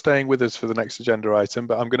Sharon, you're staying with us for the next agenda item,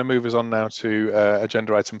 but I'm going to move us on now to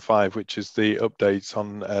agenda item 5, which is the updates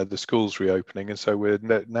on the schools reopening. And so we're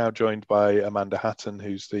now joined by Amanda Hatton,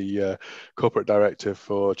 who's the Corporate Director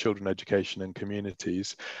for Children Education and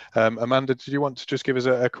Communities. Amanda, did you want to just give us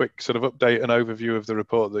a quick sort of update and overview of the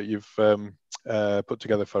report that you've put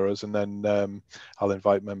together for us, and then I'll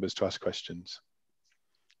invite members to ask questions.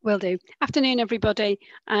 Will do. Afternoon, everybody.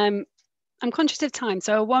 I'm conscious of time,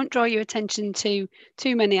 so I won't draw your attention to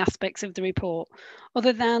too many aspects of the report,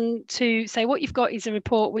 other than to say what you've got is a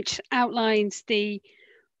report which outlines the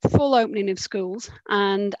full opening of schools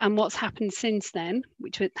and what's happened since then,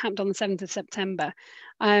 which happened on the 7th of September.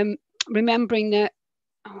 Remembering that...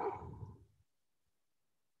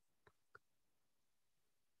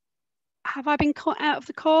 Have I been cut out of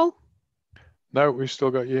the call? No, we've still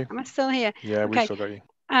got you. Am I still here? Yeah, okay. We've still got you.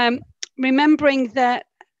 Remembering that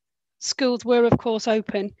schools were, of course,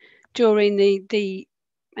 open during the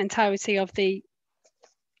entirety of the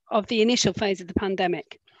initial phase of the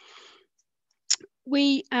pandemic.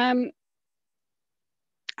 We have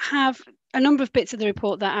a number of bits of the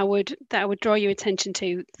report that I would draw your attention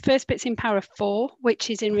to. The first bit's in para 4, which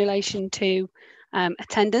is in relation to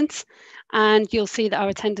attendance. And you'll see that our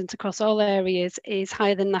attendance across all areas is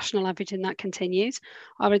higher than national average, and that continues.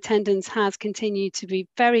 Our attendance has continued to be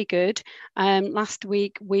very good. Last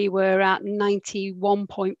week we were at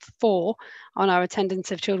 91.4 on our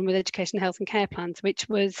attendance of children with education, health and care plans, which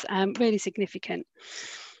was really significant.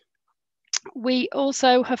 We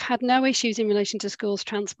also have had no issues in relation to schools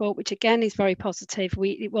transport, which again is very positive.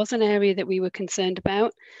 It was an area that we were concerned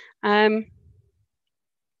about. And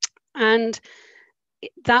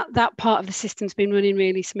that part of the system's been running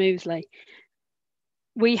really smoothly.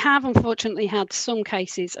 We have unfortunately had some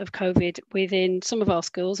cases of COVID within some of our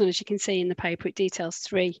schools, and as you can see in the paper, it details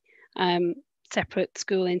 3 separate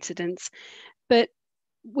school incidents. But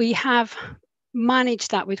we have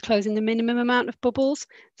managed that with closing the minimum amount of bubbles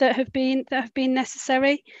that have been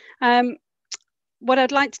necessary. What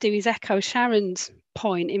I'd like to do is echo Sharon's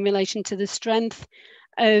point in relation to the strength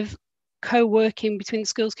of co-working between the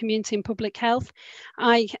schools community and public health.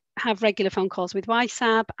 I have regular phone calls with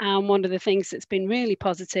YSAB, and one of the things that's been really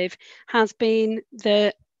positive has been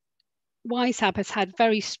that YSAB has had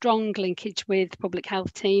very strong linkage with the public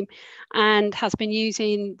health team and has been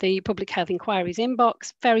using the public health inquiries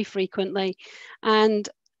inbox very frequently, and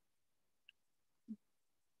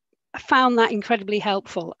found that incredibly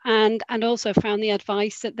helpful, and also found the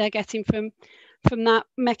advice that they're getting from that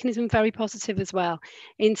mechanism very positive as well,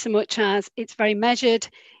 in so much as it's very measured,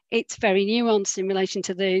 it's very nuanced in relation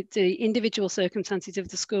to the individual circumstances of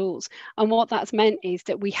the schools. And what that's meant is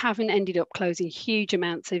that we haven't ended up closing huge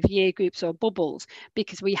amounts of year groups or bubbles,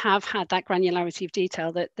 because we have had that granularity of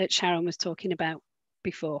detail that Sharon was talking about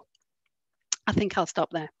before. I think I'll stop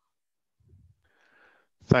there.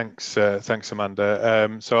 Thanks,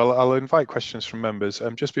 Amanda. So I'll invite questions from members.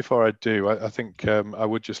 Just before I do, I think I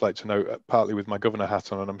would just like to note, partly with my governor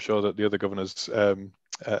hat on, and I'm sure that the other governors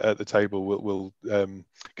at the table will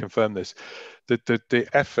confirm this, that the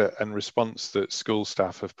effort and response that school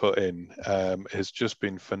staff have put in has just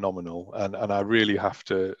been phenomenal, and I really have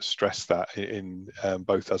to stress that in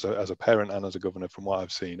both as a parent and as a governor from what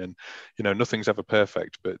I've seen. And nothing's ever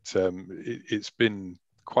perfect, but it's been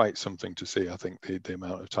quite something to see. I think the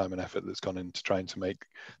amount of time and effort that's gone into trying to make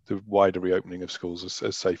the wider reopening of schools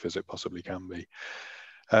as safe as it possibly can be.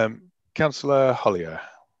 Councillor Hollier.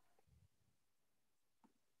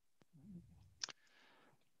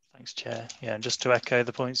 Thanks, Chair. Yeah, and just to echo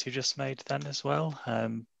the points you just made then as well.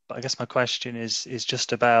 But I guess my question is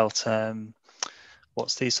just about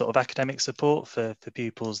what's the sort of academic support for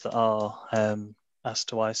pupils that are asked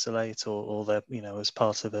to isolate, or they're as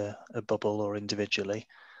part of a bubble or individually.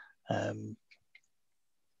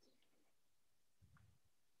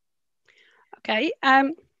 Okay,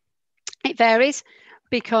 it varies,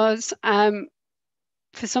 because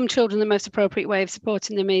for some children the most appropriate way of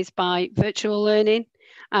supporting them is by virtual learning.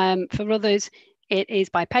 For others it is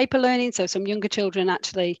by paper learning, so some younger children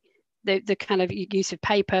actually the kind of use of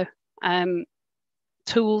paper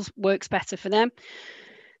tools works better for them.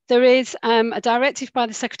 There is a directive by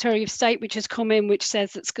the Secretary of State which has come in, which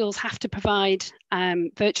says that schools have to provide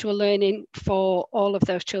virtual learning for all of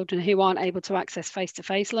those children who aren't able to access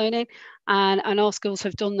face-to-face learning. And our schools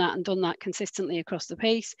have done that, and done that consistently across the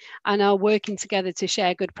piece, and are working together to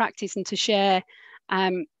share good practice and to share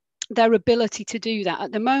their ability to do that.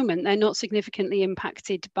 At the moment, they're not significantly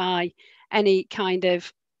impacted by any kind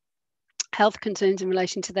of health concerns in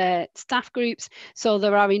relation to their staff groups. So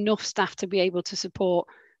there are enough staff to be able to support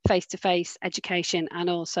face-to-face education, and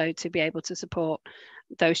also to be able to support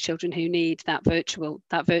those children who need that virtual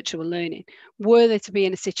learning. Were they to be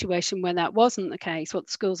in a situation where that wasn't the case, what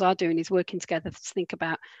the schools are doing is working together to think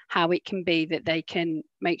about how it can be that they can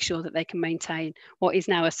make sure that they can maintain what is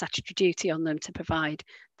now a statutory duty on them to provide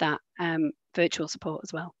that virtual support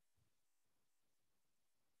as well.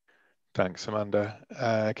 Thanks,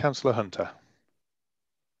 Amanda. Councillor Hunter.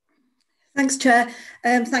 Thanks, Chair.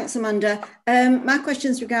 Thanks, Amanda. My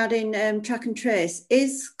question is regarding track and trace.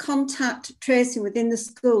 Is contact tracing within the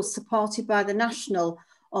schools supported by the national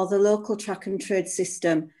or the local track and trace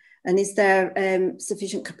system? And is there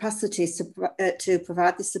sufficient capacity to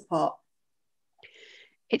provide this support?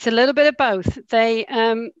 It's a little bit of both.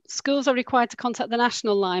 Schools are required to contact the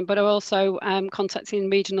national line, but are also contacting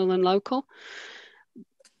regional and local.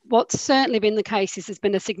 What's certainly been the case is there's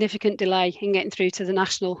been a significant delay in getting through to the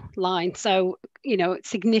national line. So,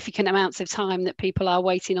 significant amounts of time that people are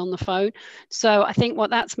waiting on the phone. So I think what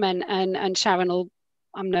that's meant, and Sharon will,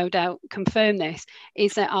 I'm no doubt, confirm this,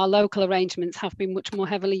 is that our local arrangements have been much more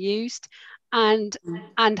heavily used and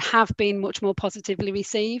have been much more positively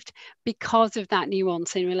received, because of that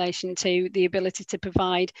nuance in relation to the ability to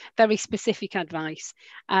provide very specific advice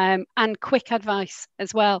and quick advice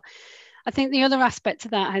as well. I think the other aspect to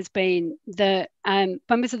that has been that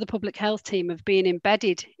members of the public health team have been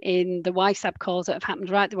embedded in the YSAB calls that have happened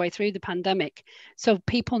right the way through the pandemic. So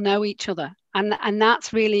people know each other. And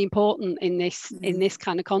that's really important in this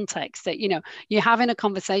kind of context, that, you know, you're having a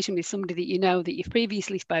conversation with somebody that you know, that you've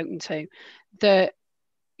previously spoken to, that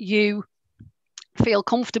you feel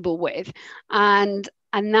comfortable with, and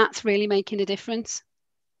that's really making a difference.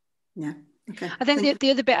 Yeah. Okay. I think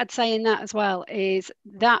the other bit I'd say in that as well is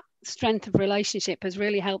that strength of relationship has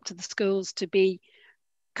really helped the schools to be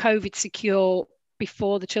COVID secure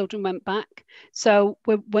before the children went back. So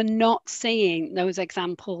we're not seeing those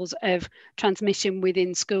examples of transmission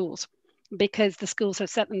within schools, because the schools have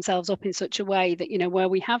set themselves up in such a way that, you know, where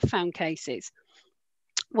we have found cases,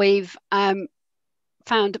 we've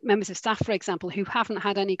found members of staff, for example, who haven't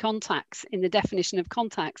had any contacts in the definition of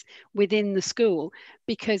contacts within the school,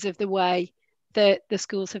 because of the way that the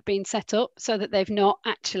schools have been set up, so that they've not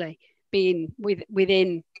actually been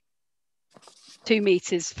within 2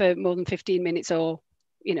 meters for more than 15 minutes, or,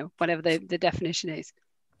 you know, whatever the definition is.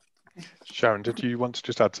 Sharon, did you want to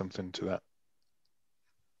just add something to that?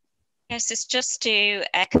 Yes, it's just to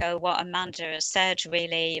echo what Amanda has said,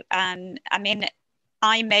 really. I mean,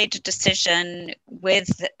 I made a decision with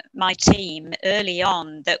my team early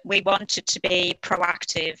on that we wanted to be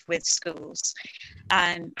proactive with schools,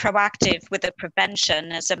 and proactive with the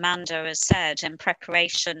prevention, as Amanda has said, in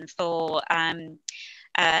preparation for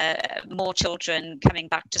more children coming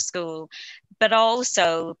back to school, but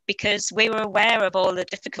also because we were aware of all the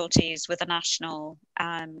difficulties with the national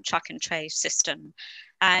track and trace system.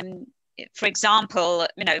 For example,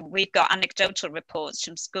 you know, we've got anecdotal reports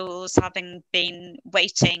from schools having been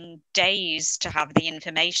waiting days to have the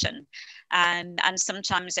information, and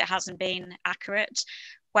sometimes it hasn't been accurate.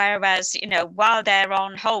 Whereas, you know, while they're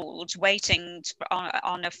on hold waiting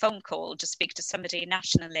on a phone call to speak to somebody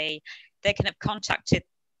nationally, they can have contacted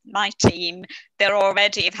my team. They're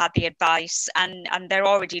already have had the advice, and they're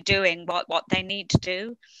already doing what they need to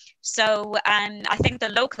do. So I think the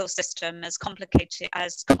local system has complemented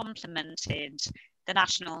the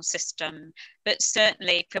national system, but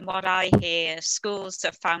certainly from what I hear, schools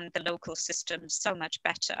have found the local system so much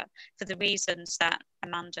better for the reasons that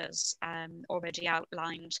Amanda's already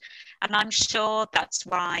outlined. And I'm sure that's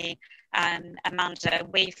why, Amanda,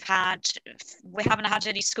 we haven't had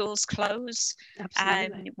any schools close,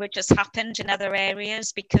 which has happened in other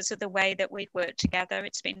areas because of the way that we've worked together.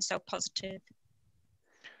 It's been so positive.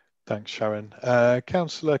 Thanks, Sharon.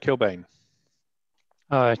 Councillor Kilbane.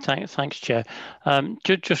 All right, thanks, Chair.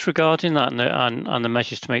 Just regarding that and the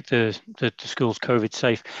measures to make the schools COVID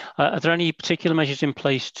safe, are there any particular measures in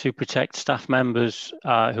place to protect staff members who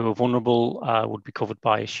are vulnerable, would be covered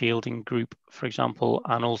by a shielding group, for example,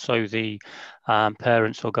 and also the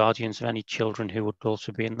parents or guardians of any children who would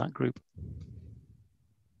also be in that group?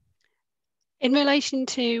 In relation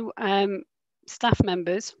to staff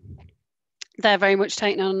members, they're very much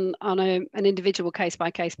taken on an individual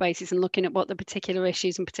case-by-case basis and looking at what the particular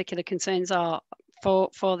issues and particular concerns are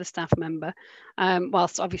for the staff member,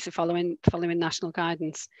 whilst obviously following national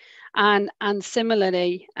guidance. And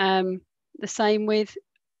similarly, the same with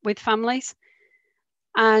families.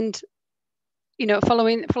 And, you know,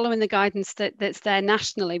 following the guidance that's there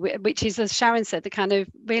nationally, which is, as Sharon said, the kind of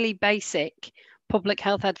really basic public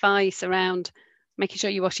health advice around making sure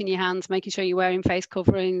you're washing your hands, making sure you're wearing face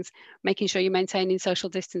coverings, making sure you're maintaining social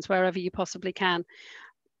distance wherever you possibly can.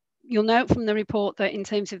 You'll note from the report that in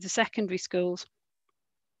terms of the secondary schools,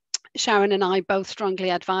 Sharon and I both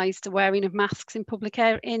strongly advised the wearing of masks in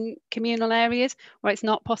in communal areas where it's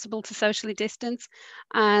not possible to socially distance,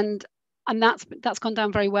 and that's gone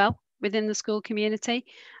down very well within the school community.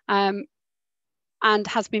 And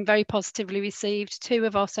has been very positively received. 2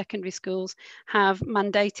 of our secondary schools have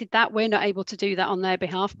mandated that. We're not able to do that on their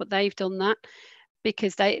behalf, but they've done that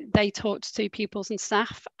because they talked to pupils and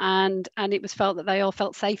staff, and it was felt that they all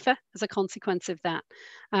felt safer as a consequence of that.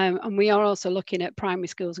 And we are also looking at primary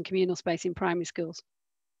schools and communal space in primary schools.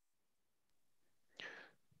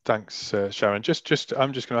 Thanks, Sharon. I'm just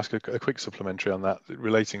going to ask a quick supplementary on that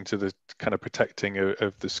relating to the kind of protecting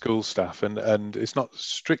of the school staff, and it's not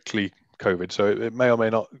strictly COVID, so it may or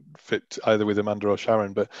may not fit either with Amanda or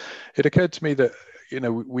Sharon, but it occurred to me that, you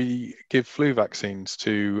know, we give flu vaccines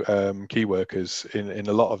to key workers in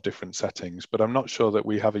a lot of different settings, but I'm not sure that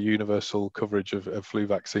we have a universal coverage of flu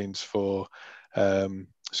vaccines for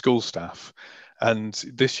school staff. And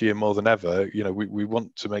this year more than ever, you know, we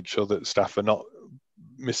want to make sure that staff are not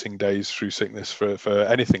missing days through sickness for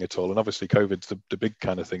anything at all, and obviously COVID's the big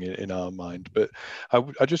kind of thing in our mind. But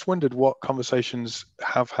I just wondered what conversations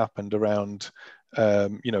have happened around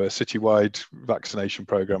you know, a citywide vaccination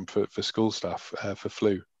program for school staff for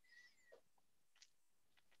flu.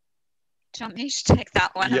 Do you want me to take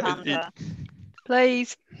that one, Amanda?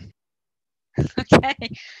 Please. Okay.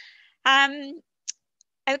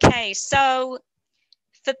 Okay, so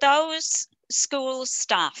for those school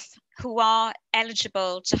staff who are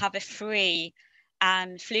eligible to have a free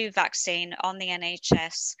flu vaccine on the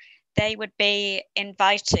NHS, they would be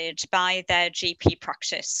invited by their GP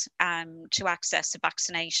practice to access a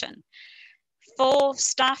vaccination. For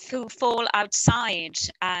staff who fall outside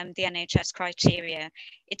the NHS criteria,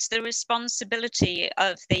 it's the responsibility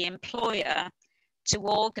of the employer to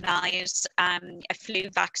organise a flu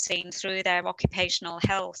vaccine through their occupational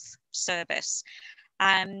health service.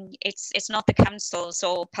 It's not the council's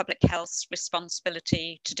or public health's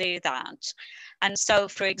responsibility to do that. And so,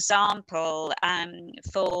 for example,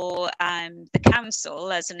 for the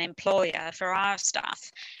council as an employer for our staff,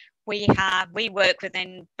 we work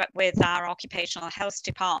with our occupational health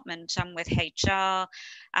department and with HR.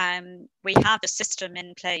 We have a system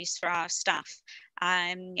in place for our staff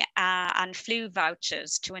and flu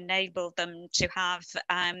vouchers to enable them to have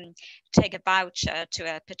take a voucher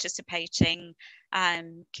to a participating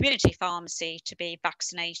community pharmacy to be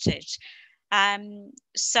vaccinated.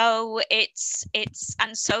 So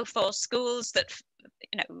so for schools that,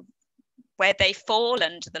 you know, where they fall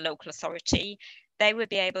under the local authority, they would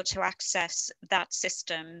be able to access that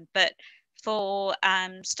system. But for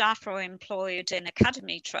staff who are employed in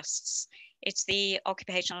academy trusts, it's the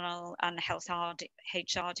occupational and health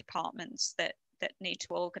HR departments that need to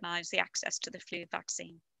organise the access to the flu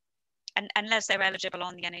vaccine, and unless they're eligible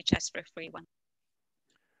on the NHS for a free one.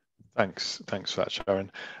 Thanks for that,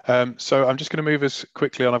 Sharon. So I'm just going to move us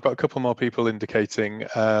quickly on. I've got a couple more people indicating,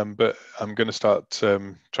 but I'm going to start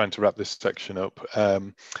trying to wrap this section up.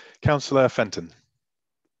 Councillor Fenton.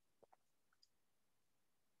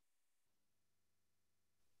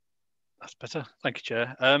 That's better. Thank you,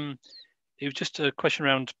 Chair. It was just a question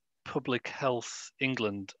around Public Health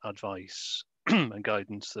England advice and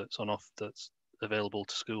guidance that's available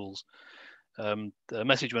to schools. The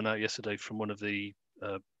message went out yesterday from one of the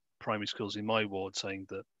primary schools in my ward saying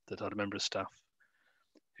that had a member of staff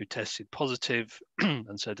who tested positive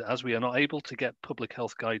and said, as we are not able to get public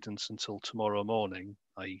health guidance until tomorrow morning,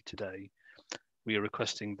 i.e. today, we are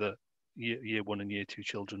requesting that year 1 and year 2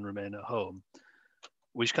 children remain at home,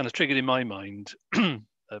 which kind of triggered in my mind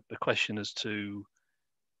a question as to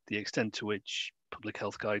the extent to which public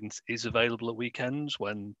health guidance is available at weekends,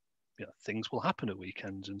 when, you know, things will happen at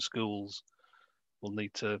weekends and schools will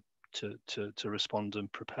need to respond and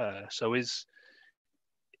prepare. So is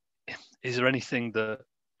there anything that,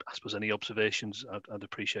 I suppose, any observations I'd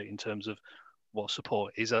appreciate in terms of what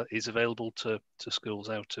support is available to schools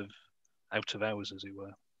out of hours, as it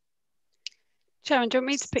were? Sharon, do you want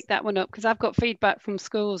me to pick that one up? Because I've got feedback from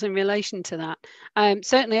schools in relation to that.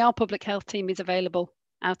 Certainly our public health team is available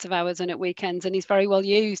out of hours and at weekends, and is very well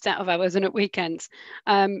used out of hours and at weekends.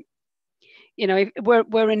 You know, if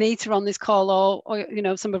we're Anita on this call, or you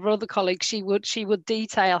know, some of her other colleagues, she would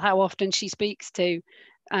detail how often she speaks to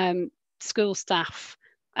school staff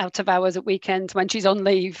out of hours at weekends when she's on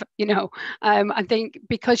leave. You know, I think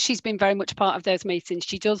because she's been very much part of those meetings,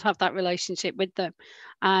 she does have that relationship with them,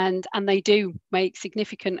 and they do make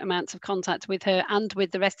significant amounts of contact with her and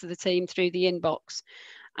with the rest of the team through the inbox,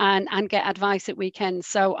 and get advice at weekends.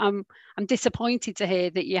 So I'm disappointed to hear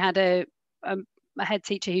that you had a head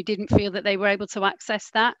teacher who didn't feel that they were able to access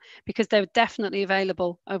that, because they're definitely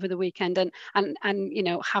available over the weekend and you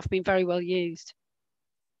know, have been very well used.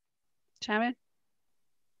 Sharon?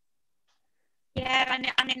 Yeah,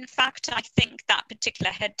 and in fact, I think that particular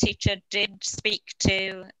head teacher did speak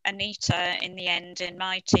to Anita in the end in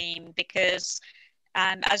my team, because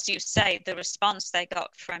as you say, the response they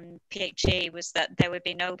got from PHE was that there would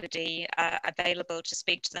be nobody available to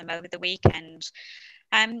speak to them over the weekend.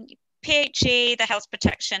 PHE, the health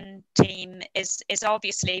protection team, is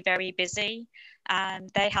obviously very busy.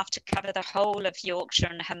 They have to cover the whole of Yorkshire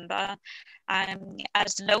and Humber.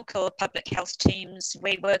 As local public health teams,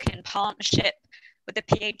 we work in partnership with the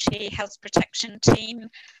PHE health protection team.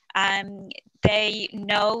 They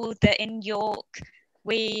know that in York,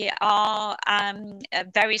 we are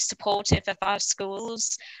very supportive of our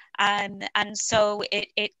schools. And so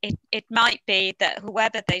it might be that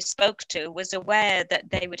whoever they spoke to was aware that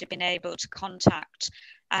they would have been able to contact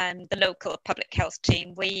the local public health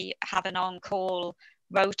team. We have an on-call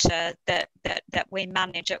rota that we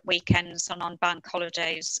manage at weekends and on bank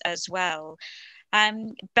holidays as well.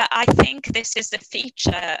 But I think this is a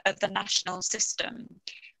feature of the national system.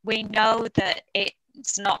 We know that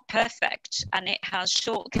it's not perfect and it has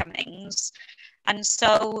shortcomings. And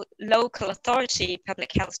so local authority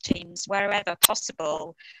public health teams, wherever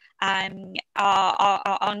possible,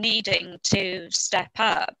 are needing to step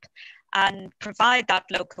up and provide that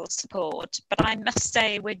local support. But I must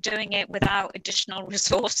say we're doing it without additional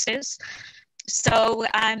resources. So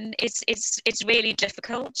it's really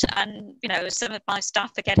difficult, and some of my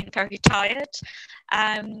staff are getting very tired,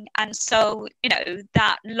 and so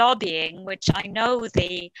that lobbying, which I know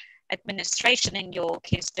the administration in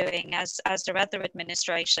York is doing, as are other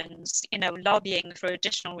administrations, lobbying for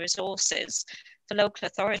additional resources for local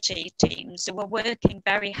authority teams who are working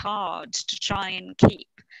very hard to try and keep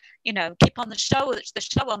on the show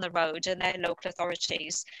on the road in their local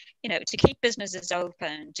authorities, to keep businesses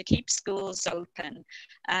open, to keep schools open,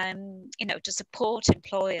 to support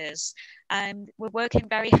employers. We're working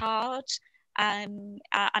very hard, and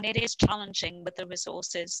it is challenging with the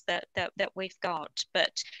resources that we've got.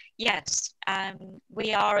 But yes,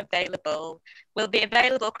 we are available. We'll be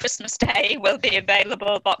available Christmas Day. We'll be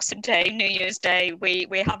available Boxing Day, New Year's Day. We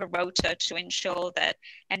have a rota to ensure that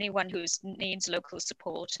anyone who needs local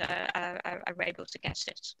support are able to get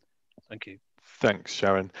it. Thank you. Thanks,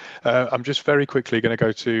 Sharon. I'm just very quickly going to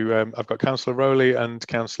go to, I've got Councillor Rowley and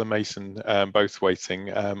Councillor Mason both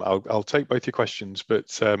waiting. I'll take both your questions,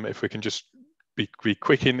 but if we can just be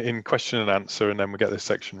quick in question and answer, and then we'll get this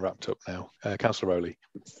section wrapped up now. Councillor Rowley.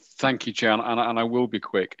 Thank you, Chair, and I will be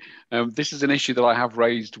quick. This is an issue that I have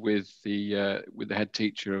raised with the head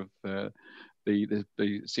teacher of the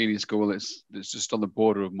senior school that's just on the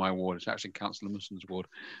border of my ward. It's actually Councillor Muson's ward,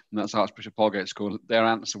 and that's Archbishop Holgate School. Their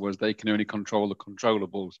answer was they can only control the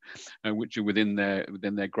controllables, which are within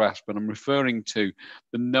their grasp. And I'm referring to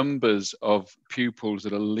the numbers of pupils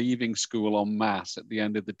that are leaving school en masse at the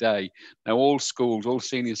end of the day. Now, all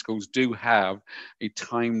senior schools do have a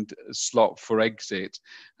timed slot for exit,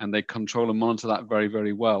 and they control and monitor that very,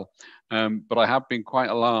 very well. But I have been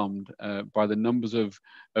quite alarmed by the numbers of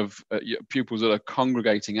pupils that are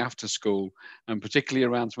congregating after school, and particularly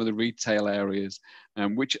around some of the retail areas.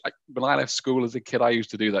 Which, when I left school as a kid, I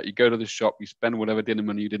used to do that. You go to the shop, you spend whatever dinner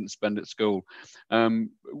money you didn't spend at school.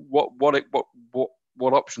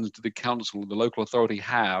 What options do the council, the local authority,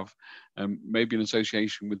 have, maybe in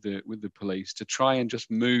association with the police, to try and just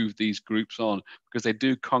move these groups on, because they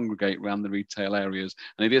do congregate around the retail areas,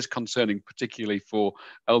 and it is concerning, particularly for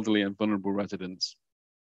elderly and vulnerable residents.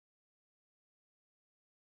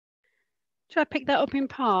 Should I pick that up in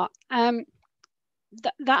part?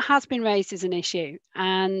 That has been raised as an issue,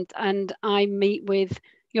 and I meet with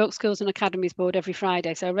York Schools and Academies Board every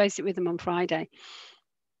Friday, so I raised it with them on Friday.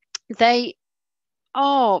 They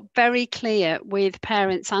are very clear with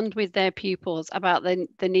parents and with their pupils about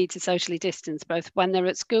the need to socially distance, both when they're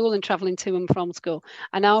at school and travelling to and from school,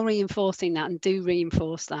 and are reinforcing that and do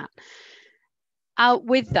reinforce that. Out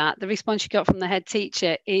with that, the response you got from the head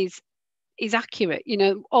teacher is accurate.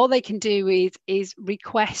 All they can do is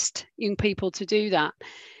request young people to do that.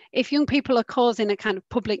 If young people are causing a kind of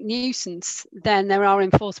public nuisance, then there are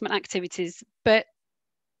enforcement activities. But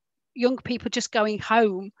young people just going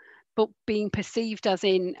home but being perceived as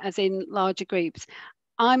in larger groups,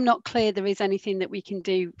 I'm not clear there is anything that we can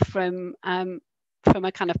do from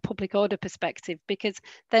a kind of public order perspective, because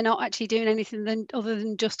they're not actually doing anything other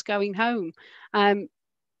than just going home.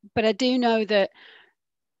 But I do know that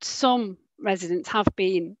some residents have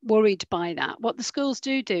been worried by that. What the schools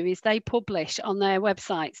do is they publish on their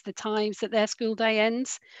websites the times that their school day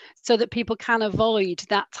ends, so that people can avoid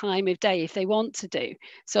that time of day if they want to do,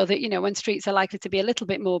 so that when streets are likely to be a little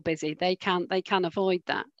bit more busy, they can avoid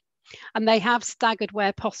that. And they have staggered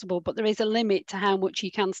where possible, but there is a limit to how much you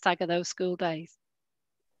can stagger those school days.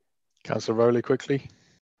 Councillor Rowley, quickly.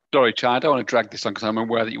 Sorry, Chair, I don't want to drag this on because I'm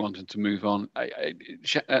aware that you wanted to move on.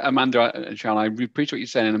 Amanda and Sharon, I appreciate what you're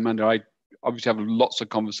saying. And Amanda, I obviously have lots of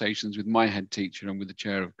conversations with my head teacher and with the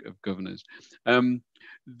chair of governors.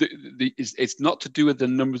 It's not to do with the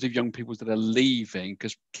numbers of young people that are leaving,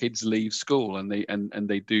 because kids leave school and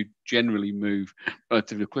they do generally move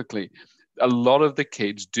relatively quickly. A lot of the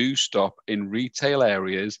kids do stop in retail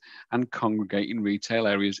areas and congregate in retail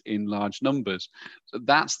areas in large numbers. So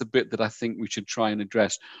that's the bit that I think we should try and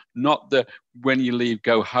address. Not the when you leave,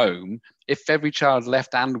 go home. If every child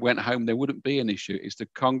left and went home, there wouldn't be an issue. It's the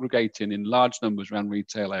congregating in large numbers around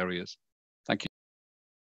retail areas. Thank you.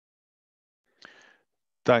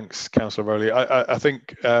 Thanks, Councillor Rowley. I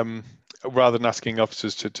think rather than asking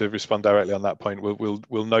officers to respond directly on that point,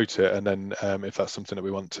 we'll note it, and then if that's something that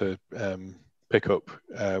we want to pick up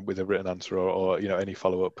with a written answer or any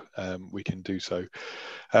follow-up, we can do so.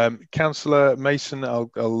 Councillor Mason,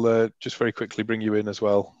 I'll just very quickly bring you in as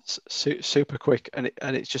well. Super quick, and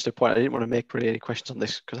it's just a point. I didn't want to make really any questions on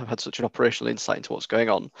this because I've had such an operational insight into what's going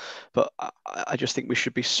on, but I just think we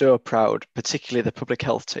should be so proud, particularly the public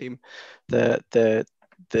health team, the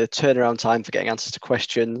turnaround time for getting answers to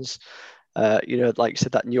questions. Like you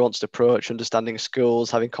said, that nuanced approach, understanding schools,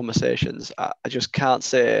 having conversations. I just can't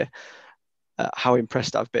say how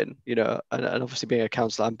impressed I've been, and obviously being a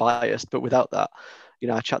councillor, I'm biased, but without that,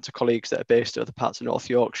 I chat to colleagues that are based at other parts of North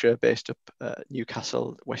Yorkshire, based up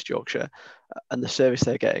Newcastle, West Yorkshire, and the service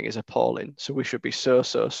they're getting is appalling. So we should be so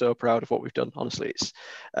proud of what we've done. Honestly,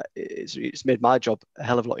 it's made my job a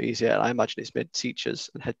hell of a lot easier, and I imagine it's made teachers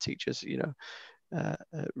and head teachers,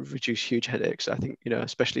 reduce huge headaches. I think,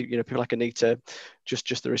 especially, people like Anita,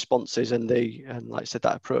 just the responses and like I said,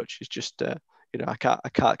 that approach is just, I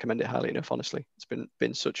can't commend it highly enough. Honestly, it's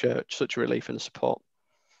been such a relief and support.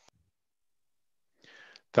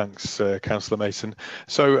 Thanks, Councillor Mason.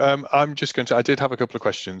 So I'm just going to, I did have a couple of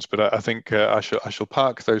questions, but I think I shall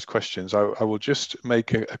park those questions. I will just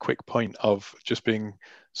make a quick point of just being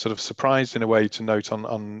sort of surprised in a way to note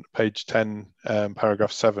on page 10,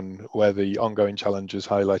 paragraph 7, where the ongoing challenges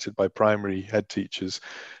highlighted by primary head teachers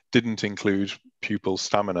didn't include pupil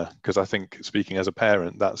stamina, because I think, speaking as a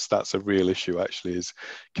parent, that's a real issue actually, is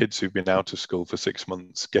kids who've been out of school for 6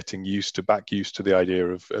 months getting back used to the idea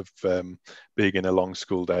of being in a long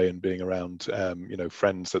school day and being around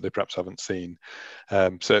friends that they perhaps haven't seen.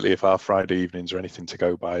 Certainly if our Friday evenings are anything to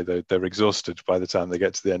go by, they're exhausted by the time they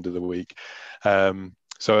get to the end of the week.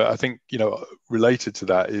 So I think, related to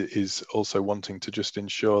that is also wanting to just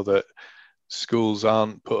ensure that schools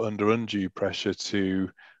aren't put under undue pressure to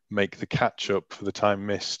make the catch up for the time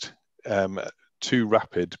missed too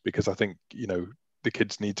rapid, because I think, the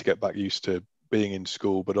kids need to get back used to being in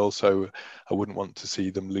school, but also I wouldn't want to see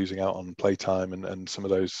them losing out on playtime and some of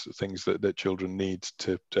those things that children need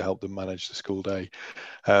to help them manage the school day.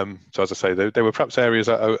 So as I say, there were perhaps areas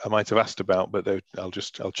I might have asked about, but I'll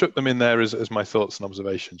chuck them in there as my thoughts and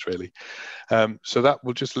observations, really. So that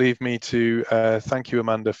will just leave me to thank you,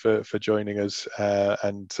 Amanda, for joining us,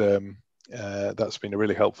 and that's been a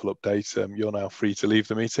really helpful update. You're now free to leave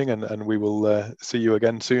the meeting, and we will see you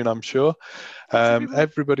again soon, I'm sure.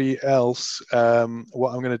 Everybody else,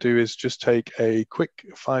 what I'm going to do is just take a quick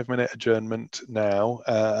 5-minute adjournment now,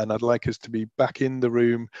 and I'd like us to be back in the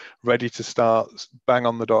room ready to start bang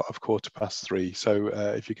on the dot of 3:15. So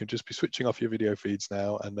if you can just be switching off your video feeds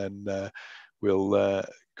now, and then we'll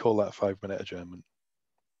call that 5-minute adjournment.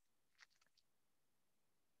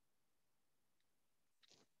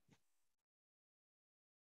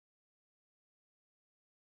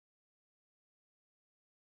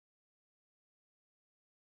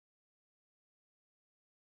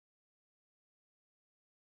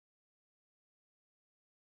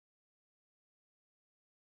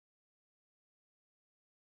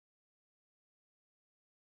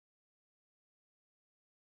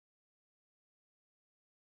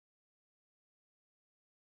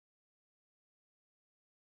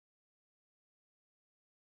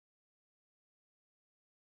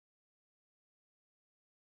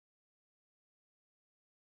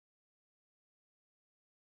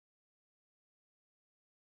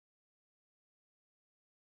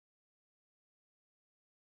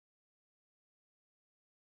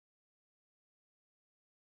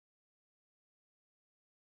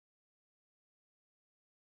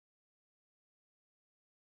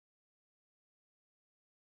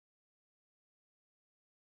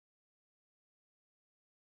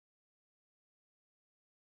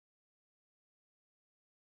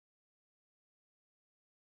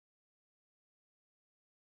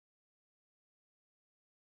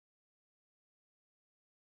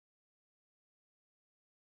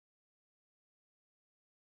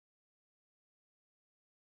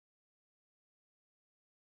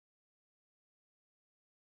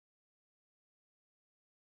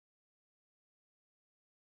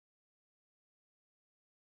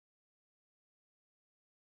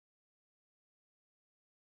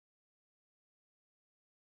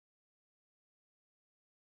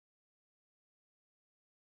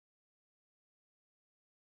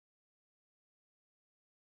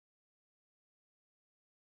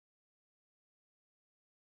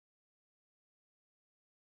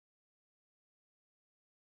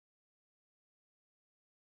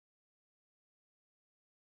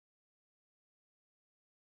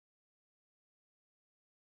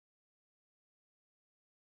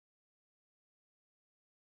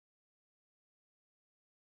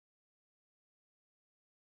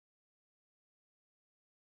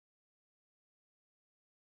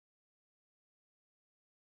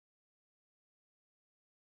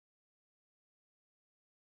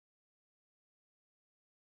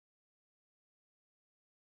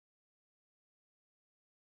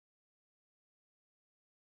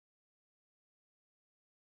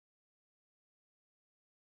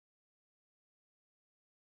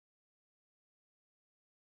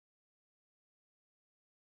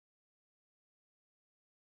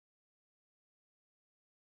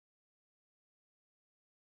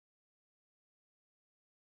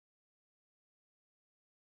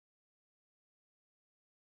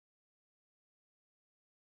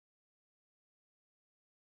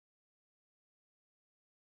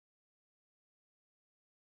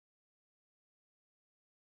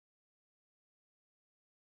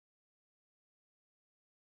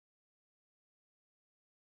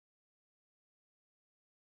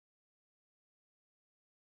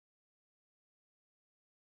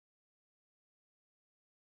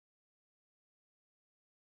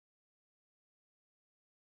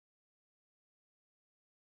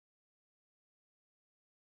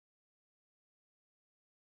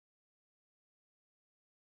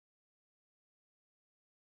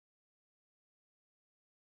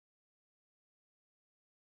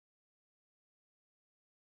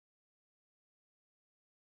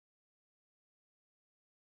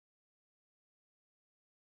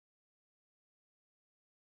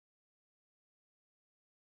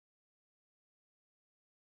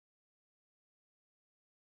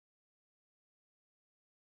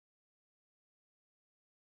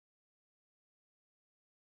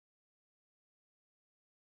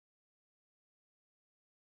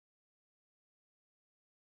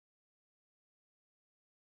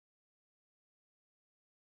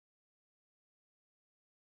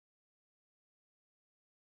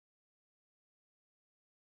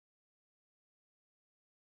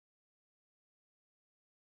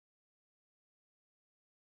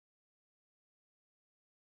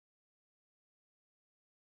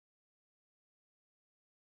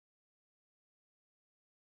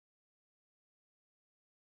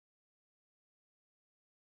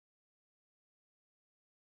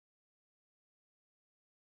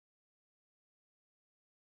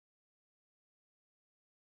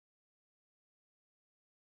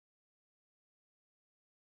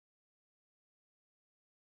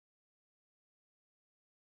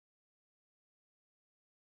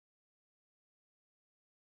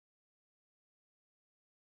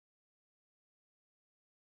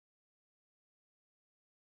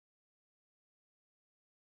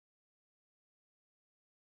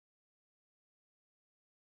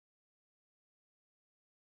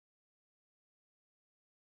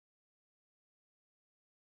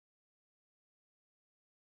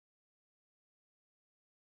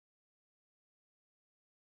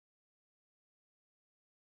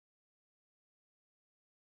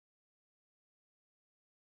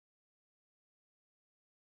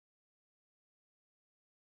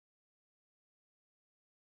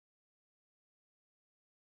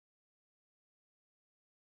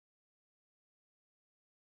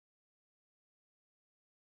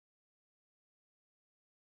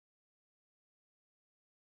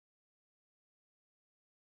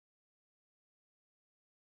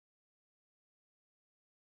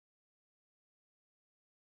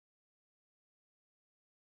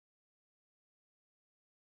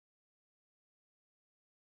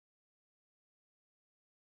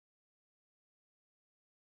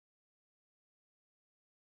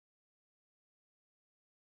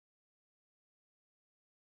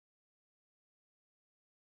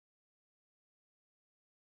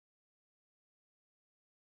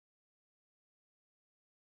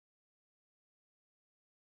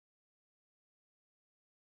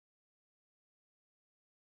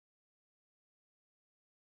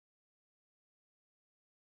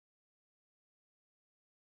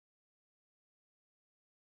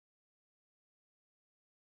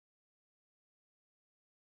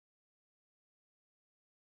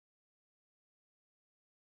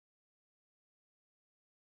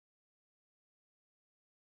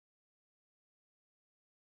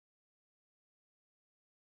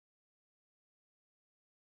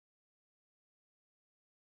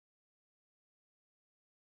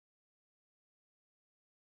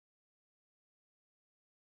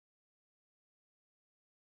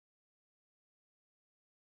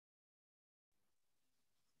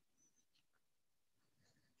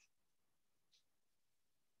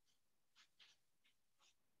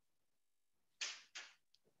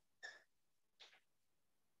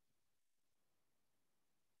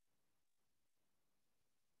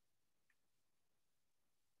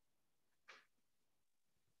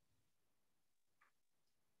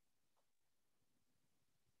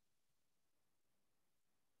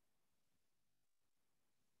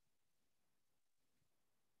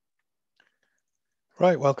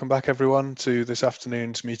 Right, welcome back everyone to this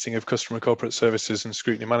afternoon's meeting of Customer Corporate Services and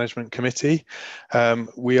Scrutiny Management Committee.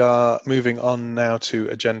 We are moving on now to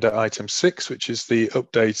agenda item 6, which is the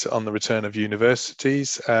update on the return of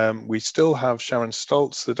universities. We still have Sharon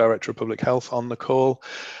Stoltz, the Director of Public Health, on the call,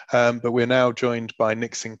 but we're now joined by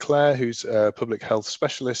Nick Sinclair, who's a Public Health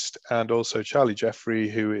Specialist, and also Charlie Jeffrey,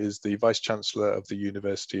 who is the Vice Chancellor of the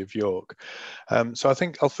University of York. So I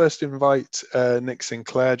think I'll first invite Nick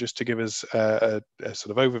Sinclair just to give us a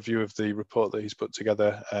sort of overview of the report that he's put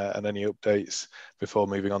together and any updates before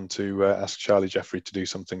moving on to ask Charlie Jeffrey to do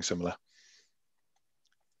something similar.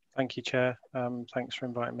 Thank you, Chair. Thanks for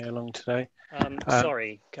inviting me along today.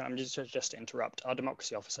 Sorry, I'm just to interrupt. Our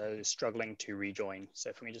democracy officer is struggling to rejoin, so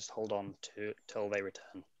if we can just hold on till they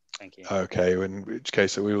return. Thank you. Okay, in which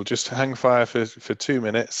case we will just hang fire for 2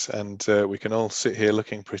 minutes, and we can all sit here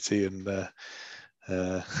looking pretty and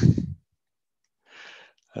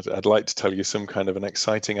I'd like to tell you some kind of an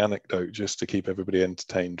exciting anecdote just to keep everybody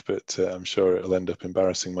entertained, but I'm sure it'll end up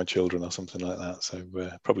embarrassing my children or something like that. So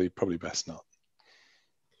probably best not.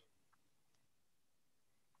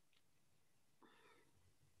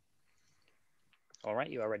 All right,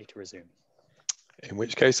 you are ready to resume. In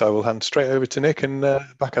which case I will hand straight over to Nick and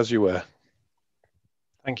back as you were.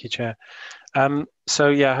 Thank you, Chair. So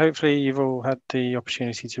yeah, hopefully you've all had the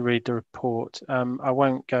opportunity to read the report. I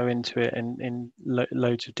won't go into it in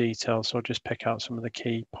loads of detail, so I'll just pick out some of the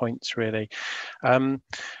key points really.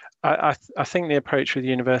 I think the approach with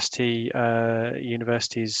universities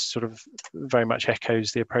sort of very much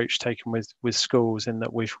echoes the approach taken with schools, in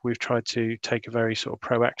that we've tried to take a very sort of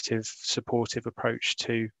proactive, supportive approach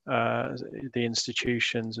to the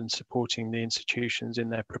institutions and supporting the institutions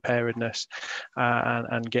in their preparedness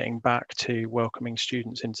and getting back to welcoming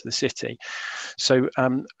students into the city. So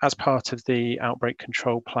as part of the outbreak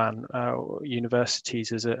control plan,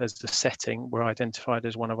 universities as a setting were identified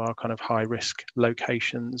as one of our kind of high risk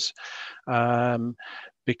locations.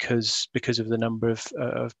 Because of the number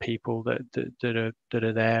of people that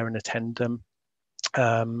are there and attend them,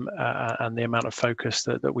 and the amount of focus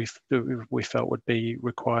that we felt would be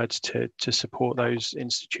required to support those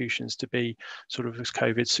institutions to be sort of as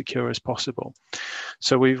COVID secure as possible.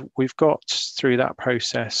 So we've got through that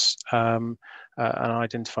process an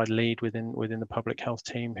identified lead within the public health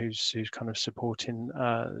team who's kind of supporting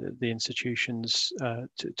the institutions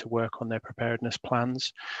to work on their preparedness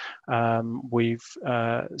plans. We've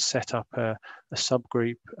set up a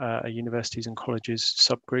subgroup, a universities and colleges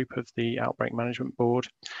subgroup of the outbreak management board,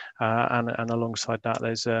 and alongside that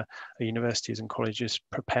there's a universities and colleges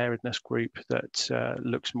preparedness group that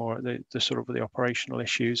looks more at the sort of the operational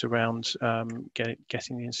issues around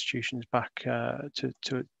getting the institutions back to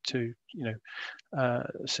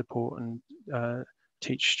support and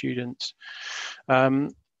teach students.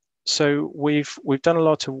 So we've done a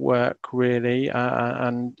lot of work really,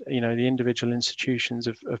 and the individual institutions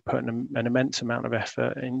have put an immense amount of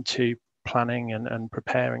effort into planning and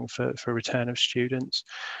preparing for return of students,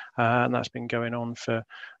 and that's been going on for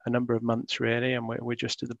a number of months really, and we're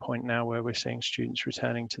just at the point now where we're seeing students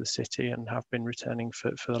returning to the city and have been returning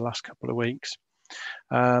for the last couple of weeks.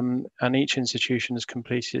 And each institution has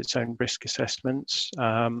completed its own risk assessments,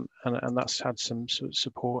 and that's had some sort of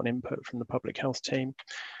support and input from the public health team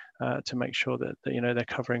to make sure that they're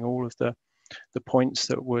covering all of the points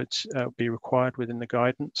that would be required within the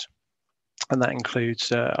guidance. And that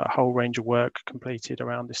includes a whole range of work completed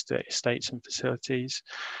around estates and facilities,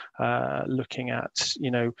 looking at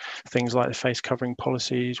things like the face covering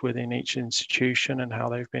policies within each institution and how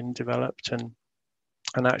they've been developed,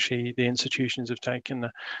 and actually the institutions have taken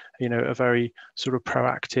a very sort of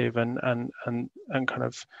proactive and kind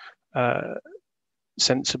of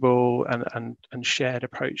sensible and shared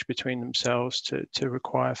approach between themselves to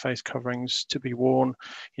require face coverings to be worn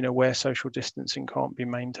where social distancing can't be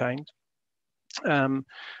maintained.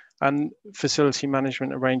 And facility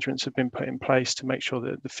management arrangements have been put in place to make sure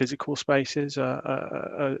that the physical spaces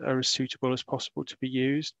are as suitable as possible to be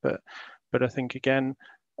used, but I think again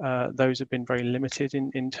those have been very limited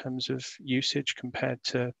in terms of usage compared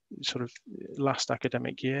to sort of last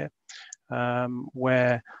academic year,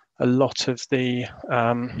 where a lot of the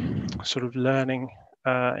sort of learning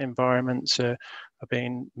environments are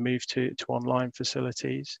being moved to online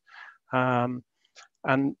facilities,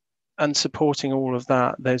 and supporting all of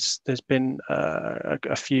that, there's been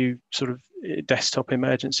a few sort of desktop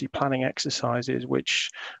emergency planning exercises which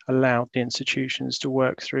allowed the institutions to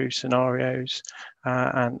work through scenarios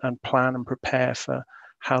and plan and prepare for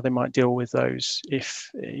how they might deal with those if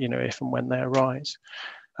and when they arise.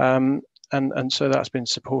 and so that's been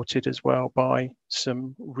supported as well by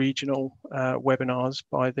some regional webinars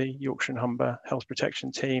by the Yorkshire and Humber Health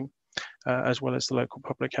Protection team, as well as the local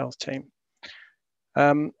public health team.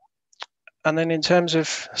 And then in terms of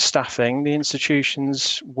staffing, the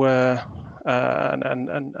institutions were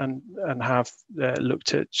and have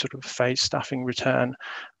looked at sort of phased staffing return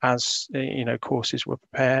as courses were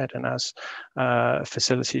prepared and as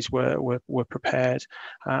facilities were prepared,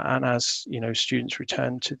 and as students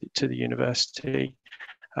returned to the university.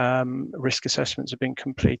 Risk assessments have been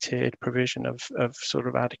completed, provision of sort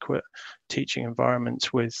of adequate teaching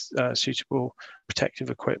environments with suitable protective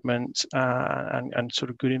equipment, and sort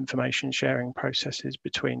of good information sharing processes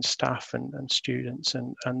between staff and students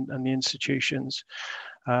and the institutions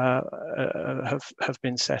have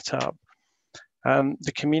been set up.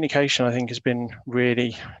 The communication, I think, has been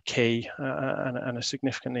really key and a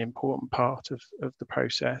significantly important part of the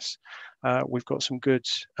process. We've got some good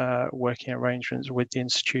working arrangements with the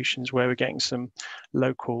institutions where we're getting some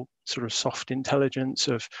local sort of soft intelligence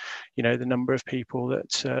of, the number of people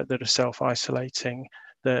that are self-isolating,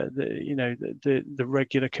 the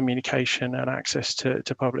regular communication and access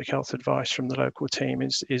to public health advice from the local team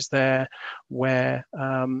is there where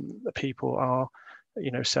people are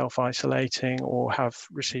self-isolating or have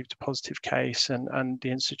received a positive case, and the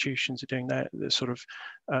institutions are doing their sort of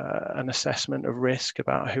an assessment of risk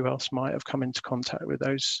about who else might have come into contact with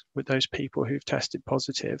those people who've tested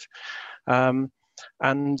positive. And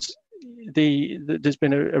there's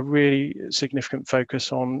been a really significant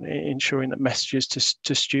focus on ensuring that messages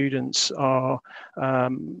to students are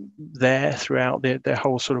there throughout their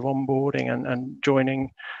whole sort of onboarding and joining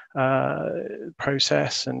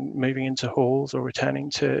process and moving into halls or returning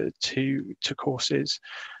to courses,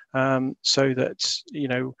 so that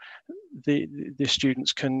the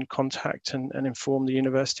students can contact and inform the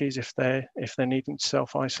universities if they're needing to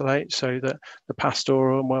self-isolate, so that the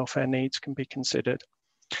pastoral and welfare needs can be considered.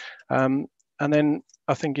 And then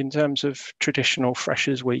I think in terms of traditional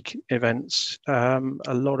Freshers Week events,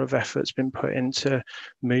 a lot of effort's been put into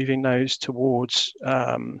moving those towards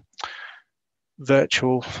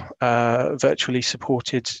virtually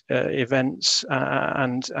supported events,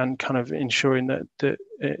 and kind of ensuring that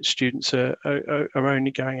students are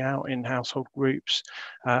only going out in household groups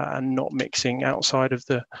and not mixing outside of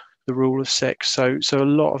the rule of 6. So a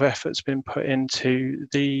lot of effort's been put into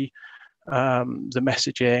the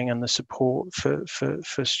messaging and the support for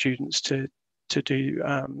students to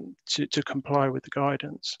comply with the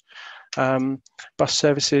guidance. Bus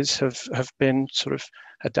services have been sort of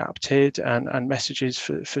adapted, and messages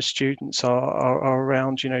for students are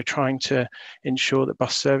around trying to ensure that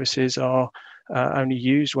bus services are only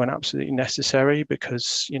used when absolutely necessary,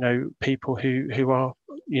 because people who are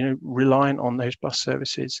reliant on those bus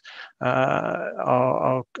services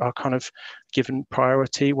are kind of given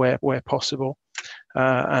priority where possible,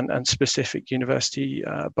 and specific university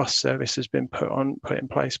bus service has been put in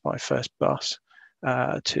place by First Bus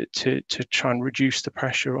to try and reduce the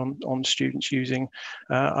pressure on students using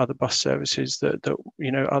other bus services that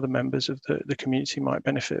other members of the community might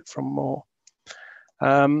benefit from more.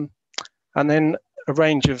 And then a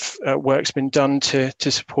range of work's been done to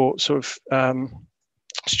support sort of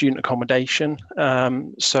student accommodation.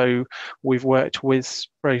 So we've worked with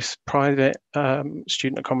both private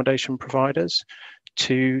student accommodation providers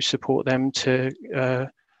to support them to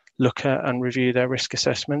look at and review their risk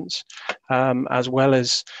assessments, as well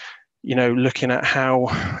as looking at how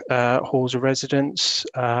halls of residence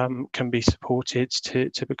can be supported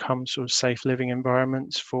to become sort of safe living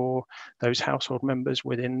environments for those household members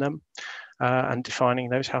within them, and defining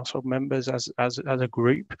those household members as a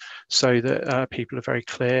group, so that people are very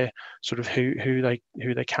clear sort of who they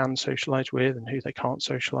can socialise with and who they can't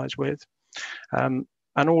socialise with. And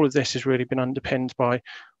all of this has really been underpinned by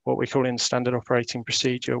what we call in standard operating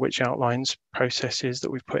procedure, which outlines processes that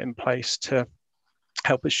we've put in place to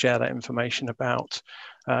help us share that information about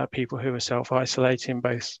people who are self-isolating,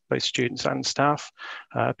 both students and staff,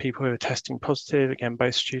 people who are testing positive, again,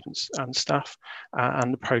 both students and staff,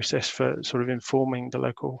 and the process for sort of informing the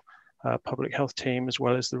local public health team as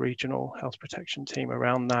well as the regional health protection team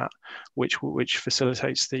around that, which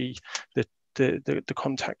facilitates the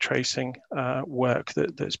contact tracing work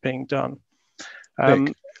that's being done.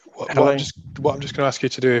 Nick, what I'm just going to ask you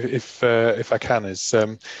to do, if I can, is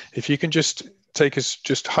if you can just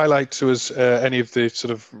highlight to us any of the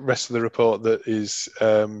sort of rest of the report that is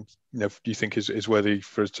do you think is worthy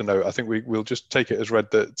for us to know? I think we'll just take it as read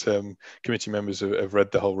that committee members have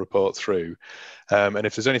read the whole report through. And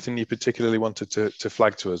if there's anything you particularly wanted to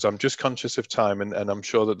flag to us, I'm just conscious of time, and I'm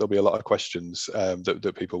sure that there'll be a lot of questions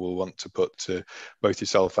that people will want to put to both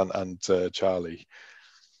yourself and Charlie.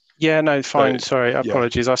 Yeah, no, fine. So, Sorry, yeah.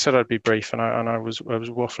 apologies. I said I'd be brief, and I was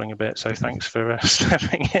waffling a bit. So thanks for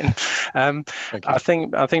stepping in. I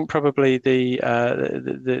think probably the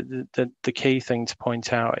key thing to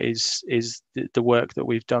point out is the work that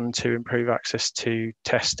we've done to improve access to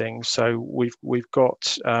testing. So we've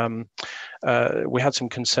got we had some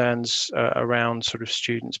concerns around sort of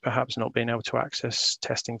students perhaps not being able to access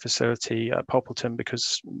testing facility at Poppleton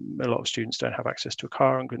because a lot of students don't have access to a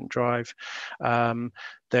car and couldn't drive.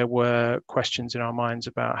 There were questions in our minds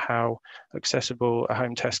about how accessible a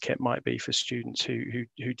home test kit might be for students who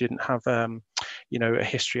didn't have a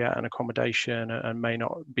history at an accommodation and may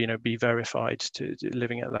not be verified to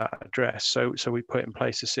living at that address. So we put in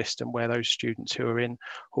place a system where those students who are in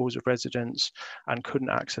halls of residence and couldn't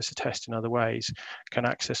access a test in other ways can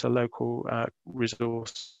access a local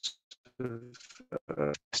resource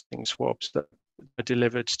of testing swabs that are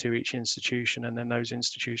delivered to each institution, and then those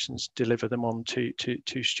institutions deliver them on to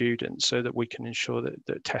students so that we can ensure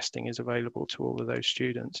that testing is available to all of those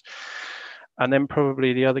students. And then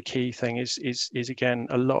probably the other key thing is again,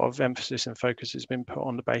 a lot of emphasis and focus has been put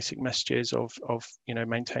on the basic messages of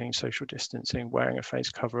maintaining social distancing, wearing a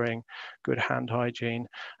face covering, good hand hygiene,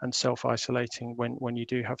 and self-isolating when you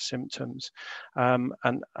do have symptoms. And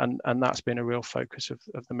that's been a real focus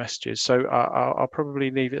of the messages. So I'll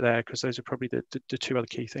probably leave it there because those are probably the two other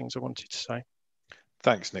key things I wanted to say.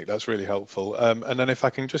 Thanks, Nick. That's really helpful. And then if I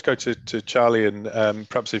can just go to Charlie, and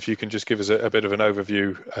perhaps if you can just give us a bit of an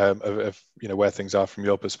overview of where things are from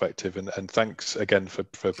your perspective, and thanks again for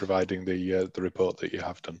providing the report that you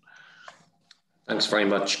have done. Thanks very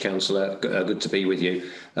much, Councillor. Good to be with you.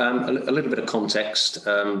 A little bit of context.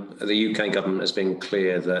 The UK government has been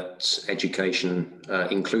clear that education,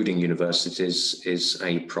 including universities, is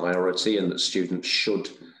a priority and that students should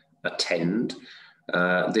attend.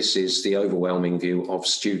 This is the overwhelming view of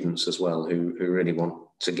students as well, who really want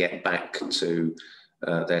to get back to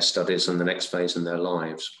their studies and the next phase in their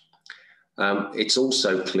lives. It's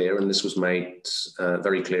also clear, and this was made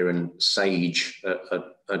very clear in SAGE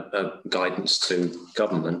guidance to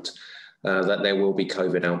government, that there will be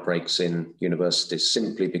COVID outbreaks in universities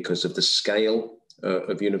simply because of the scale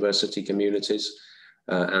of university communities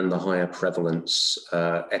and the higher prevalence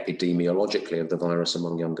epidemiologically of the virus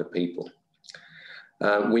among younger people.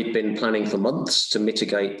 We've been planning for months to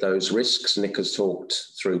mitigate those risks. Nick has talked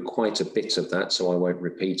through quite a bit of that, so I won't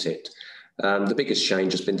repeat it. The biggest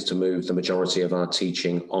change has been to move the majority of our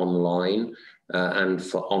teaching online and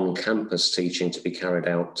for on-campus teaching to be carried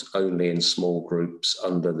out only in small groups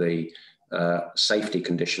under the safety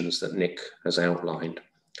conditions that Nick has outlined.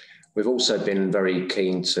 We've also been very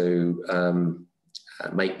keen to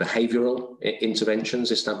make behavioural interventions,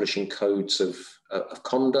 establishing codes of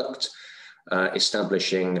conduct,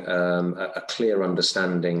 establishing a clear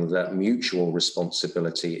understanding that mutual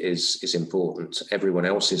responsibility is important. Everyone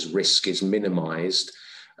else's risk is minimised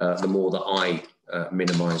the more that I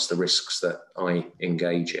minimise the risks that I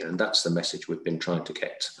engage in, and that's the message we've been trying to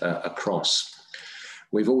get across.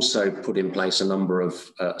 We've also put in place a number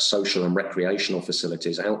of social and recreational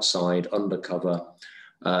facilities outside, undercover,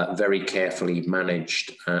 very carefully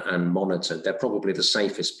managed and monitored. They're probably the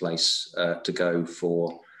safest place to go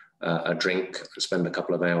for a drink and spend a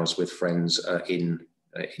couple of hours with friends in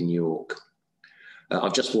York.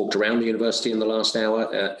 I've just walked around the university in the last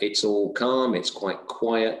hour. It's all calm, it's quite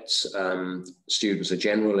quiet. Students are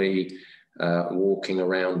generally walking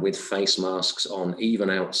around with face masks on,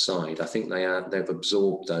 even outside. I think they've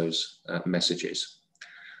absorbed those messages.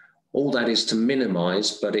 All that is to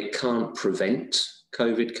minimise, but it can't prevent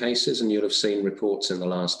COVID cases, and you'll have seen reports in the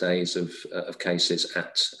last days of cases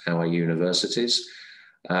at our universities.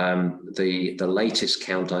 The latest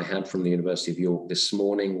count I had from the University of York this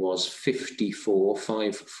morning was 54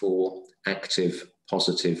 active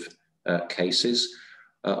positive cases,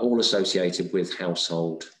 all associated with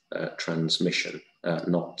household transmission,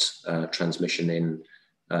 not transmission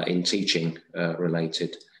in teaching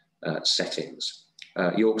related settings.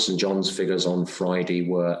 York St John's figures on Friday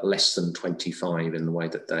were less than 25 in the way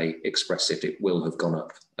that they express it. It will have gone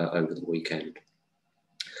up over the weekend.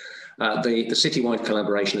 The citywide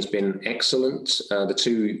collaboration has been excellent. The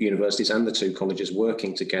two universities and the two colleges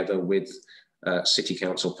working together with City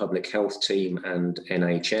Council Public Health team and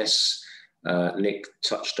NHS. Nick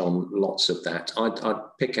touched on lots of that. I'd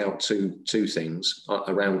pick out two things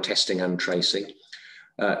around testing and tracing.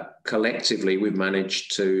 Collectively, we've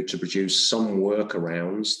managed to produce some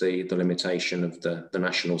workarounds, the limitation of the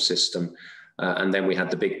national system. And then we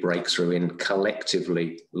had the big breakthrough in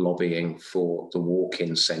collectively lobbying for the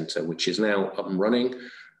walk-in centre, which is now up and running.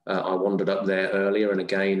 I wandered up there earlier, and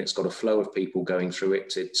again, it's got a flow of people going through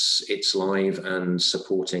it. It's live and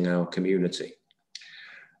supporting our community.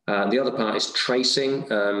 The other part is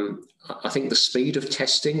tracing. I think the speed of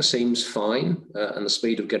testing seems fine, and the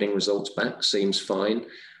speed of getting results back seems fine.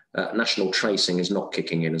 National tracing is not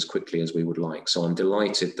kicking in as quickly as we would like. So I'm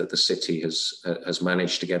delighted that the city has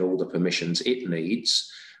managed to get all the permissions it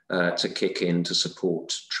needs to kick in to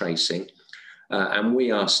support tracing. And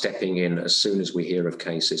we are stepping in as soon as we hear of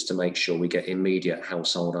cases to make sure we get immediate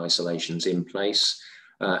household isolations in place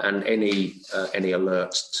and any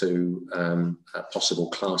alert to possible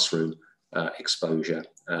classroom exposure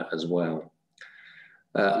as well.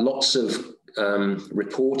 Lots of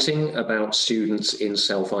reporting about students in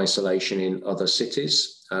self-isolation in other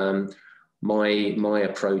cities. My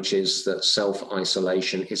approach is that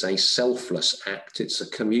self-isolation is a selfless act. It's a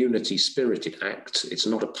community-spirited act. It's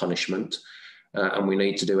not a punishment. And we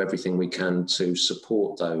need to do everything we can to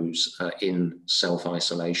support those in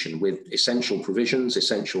self-isolation with essential provisions,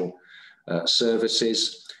 essential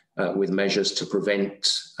services, with measures to prevent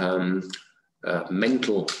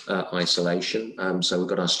mental isolation. So we've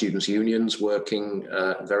got our students' unions working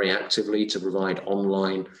very actively to provide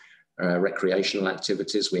online recreational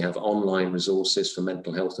activities. We have online resources for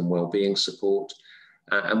mental health and wellbeing support.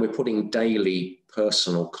 And we're putting daily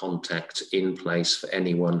personal contact in place for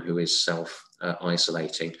anyone who is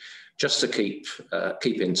self-isolating, just to keep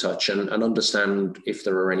in touch and understand if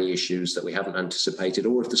there are any issues that we haven't anticipated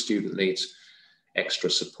or if the student needs extra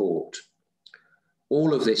support.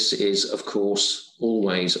 All of this is, of course,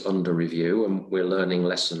 always under review, and we're learning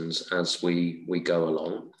lessons as we go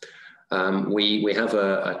along. We have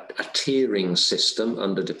a tiering system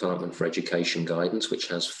under Department for Education guidance, which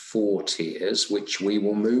has 4 tiers, which we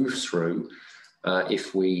will move through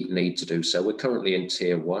if we need to do so. We're currently in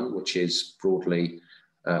tier 1, which is broadly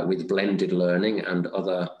with blended learning and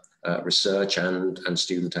other research and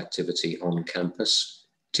student activity on campus.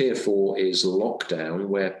 Tier 4 is lockdown,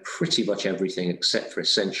 where pretty much everything except for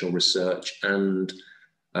essential research and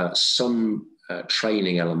some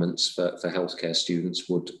training elements for healthcare students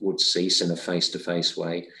would cease in a face-to-face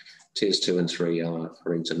way. Tiers 2 and 3 are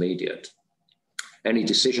intermediate. Any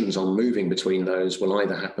decisions on moving between those will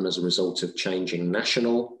either happen as a result of changing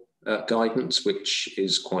national guidance, which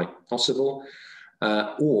is quite possible,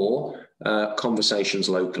 or conversations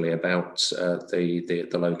locally about the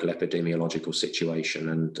local epidemiological situation.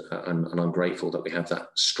 And I'm grateful that we have that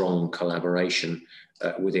strong collaboration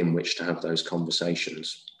within which to have those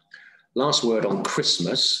conversations. Last word on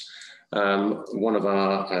Christmas. One of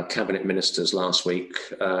our cabinet ministers last week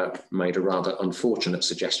made a rather unfortunate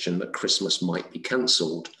suggestion that Christmas might be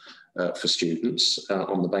cancelled for students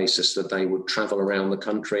on the basis that they would travel around the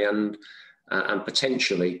country and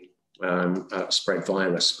potentially spread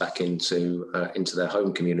virus back into their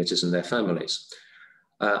home communities and their families.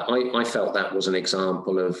 I felt that was an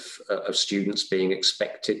example of students being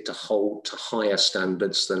expected to hold to higher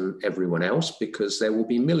standards than everyone else, because there will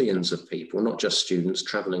be millions of people, not just students,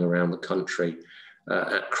 travelling around the country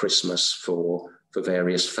at Christmas for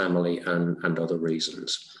various family and other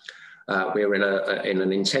reasons. We're in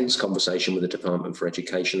an intense conversation with the Department for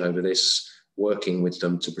Education over this, working with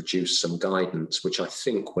them to produce some guidance, which I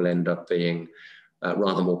think will end up being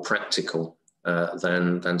rather more practical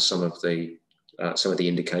than some of the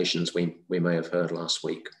indications we may have heard last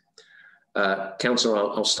week. Councillor,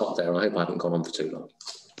 I'll stop there. I hope I haven't gone on for too long.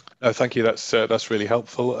 No, thank you. That's really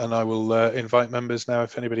helpful, and I will invite members now.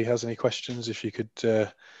 If anybody has any questions, if you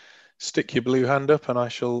could stick your blue hand up, and I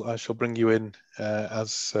shall bring you in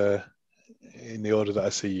as in the order that I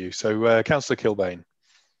see you. So, Councillor Kilbane.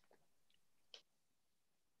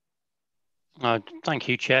 Thank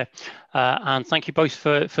you, Chair, and thank you both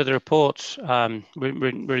for the reports.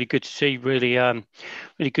 Really good to see. Really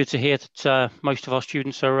good to hear that most of our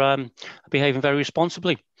students are behaving very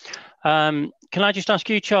responsibly. Can I just ask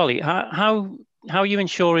you, Charlie, how are you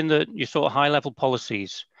ensuring that your sort of high-level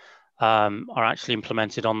policies are actually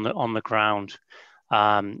implemented on the ground?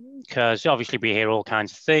 Because obviously we hear all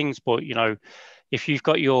kinds of things, but you know, if you've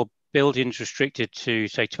got your buildings restricted to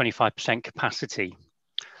say 25% capacity,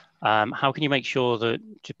 how can you make sure that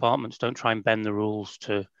departments don't try and bend the rules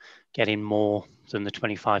to get in more than the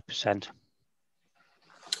 25%?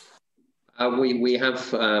 We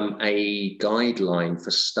have a guideline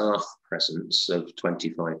for staff presence of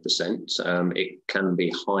 25%. It can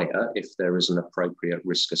be higher if there is an appropriate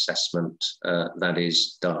risk assessment that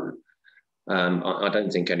is done. I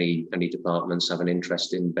don't think any departments have an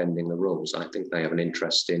interest in bending the rules. I think they have an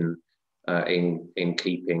interest in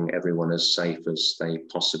keeping everyone as safe as they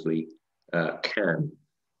possibly can.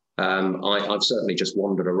 I've certainly just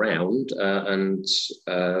wandered around and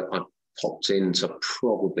I popped into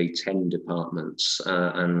probably 10 departments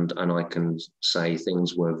and I can say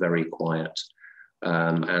things were very quiet.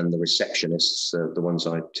 And the receptionists, the ones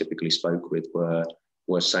I typically spoke with,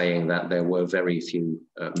 were saying that there were very few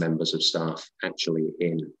members of staff actually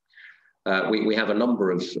in. We have a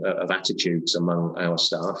number of attitudes among our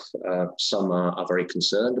staff. Some are very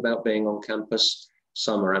concerned about being on campus.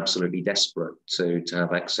 Some are absolutely desperate to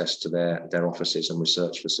have access to their offices and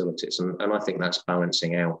research facilities. And I think that's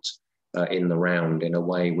balancing out in the round in a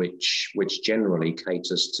way which generally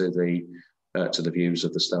caters to the views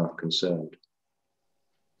of the staff concerned.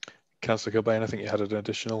 Councillor Kilbane, I think you had an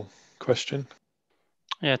additional question.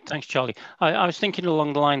 Yeah, thanks, Charlie. I was thinking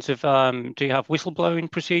along the lines of, do you have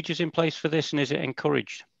whistleblowing procedures in place for this, and is it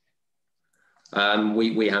encouraged?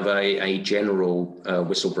 We have a general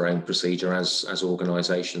whistleblowing procedure, as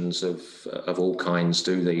organisations of all kinds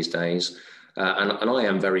do these days. And I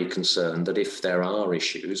am very concerned that if there are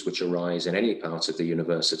issues which arise in any part of the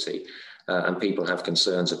university and people have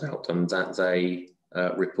concerns about them, that they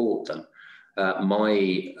report them.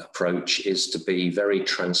 My approach is to be very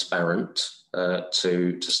transparent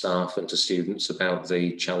to staff and to students about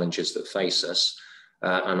the challenges that face us.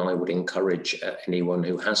 And I would encourage anyone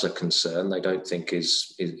who has a concern they don't think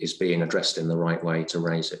is being addressed in the right way to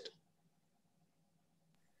raise it.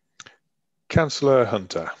 Councillor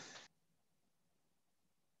Hunter.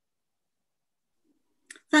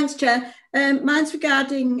 Thanks, Chair. Mine's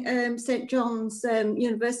regarding St John's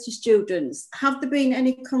University students. Have there been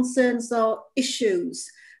any concerns or issues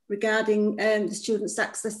regarding the students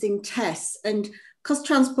accessing tests? And because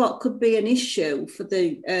transport could be an issue for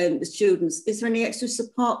the students, is there any extra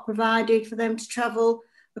support provided for them to travel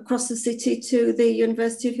across the city to the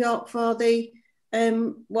University of York for the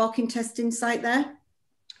walk-in testing site there?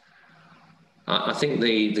 I think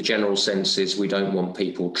the general sense is we don't want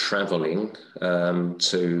people travelling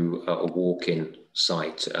to a walk-in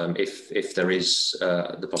site. If there is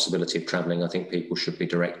the possibility of travelling, I think people should be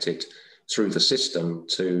directed through the system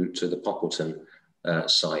to the Poppleton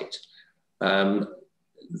site.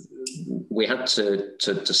 We had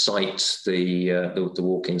to site the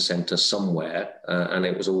walk-in centre somewhere, and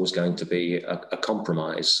it was always going to be a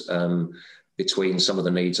compromise between some of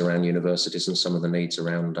the needs around universities and some of the needs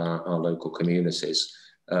around our local communities.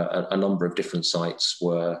 A number of different sites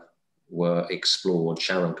were explored.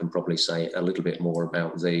 Sharon can probably say a little bit more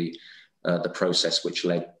about the process which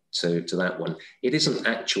led to that one. It isn't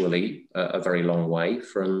actually a very long way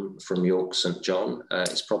from York St John.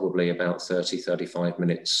 It's probably about 30-35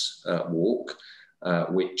 minutes walk,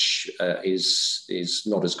 which is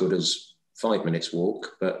not as good as 5 minutes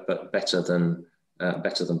walk, but better than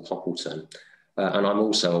Poppleton. And I'm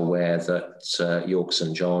also aware that York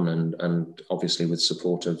St John, and obviously with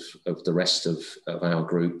support of the rest of our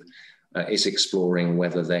group, is exploring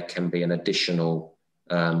whether there can be an additional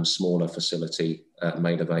smaller facility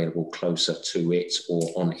made available closer to it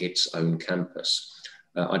or on its own campus.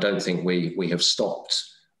 I don't think we have stopped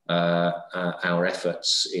our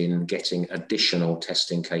efforts in getting additional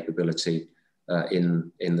testing capability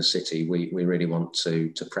in the city. We really want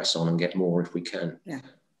to press on and get more if we can. Yeah.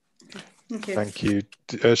 Okay. Thank you.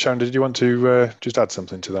 Sharon, did you want to just add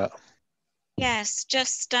something to that? Yes,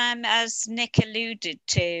 just as Nick alluded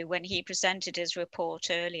to when he presented his report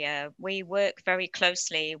earlier, we work very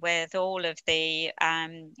closely with all of the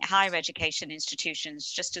higher education institutions,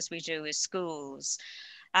 just as we do with schools,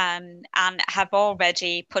 and have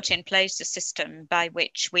already put in place a system by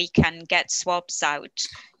which we can get swabs out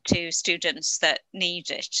to students that need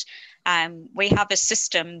it. We have a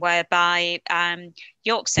system whereby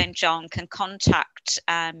York St John can contact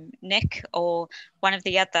Nick or one of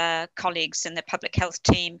the other colleagues in the public health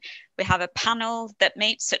team. We have a panel that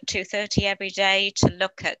meets at 2:30 every day to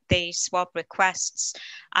look at the swab requests,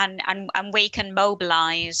 and we can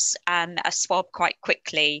mobilise a swab quite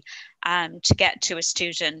quickly to get to a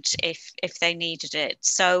student if they needed it.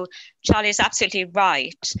 So Charlie is absolutely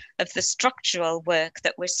right of the structural work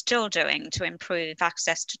that we're still doing to improve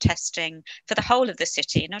access to testing for the whole of the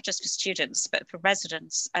city, not just for students, but for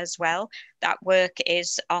residents as well. That work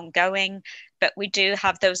is ongoing, but we do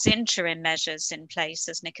have those interim measures in place,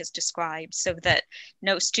 as Nick has described, so that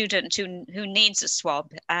no student who needs a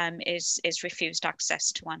swab is refused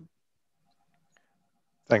access to one.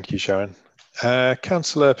 Thank you, Sharon.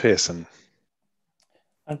 Councillor Pearson.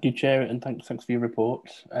 Thank you, Chair, and thanks for your report.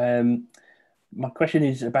 My question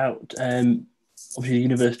is about obviously the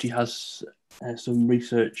university has some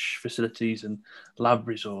research facilities and lab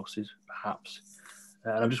resources, perhaps.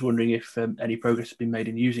 And I'm just wondering if any progress has been made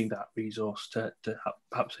in using that resource to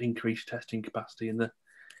perhaps increase testing capacity in the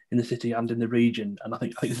city and in the region. And I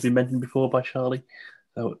think this has been mentioned before by Charlie.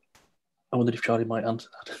 So I wondered if Charlie might answer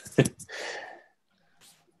that.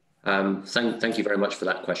 Thank you very much for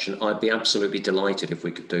that question. I'd be absolutely delighted if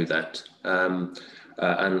we could do that. And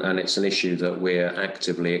it's an issue that we're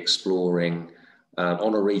actively exploring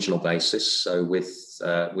on a regional basis. So with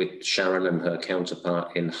Sharon and her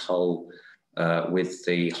counterpart in Hull, with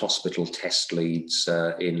the hospital test leads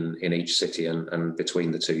in each city and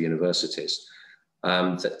between the two universities.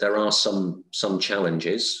 There are some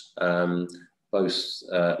challenges, both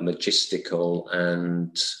logistical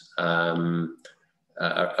and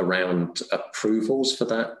around approvals for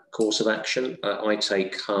that course of action. I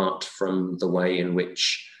take heart from the way in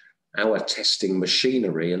which our testing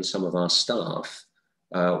machinery and some of our staff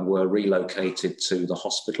were relocated to the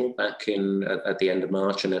hospital back at the end of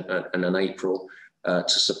March and in April to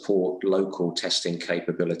support local testing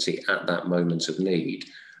capability at that moment of need.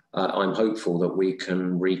 I'm hopeful that we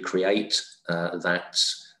can recreate that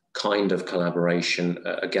kind of collaboration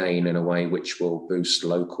again in a way which will boost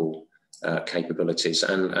local capabilities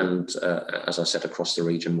and as I said, across the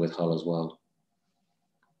region with Hull as well.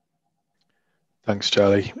 Thanks,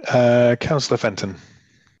 Charlie. Councillor Fenton.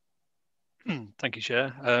 Thank you,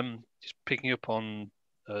 Chair. Just picking up on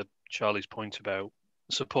Charlie's point about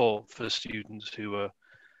support for students who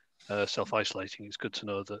are self-isolating, it's good to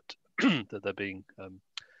know that that they're being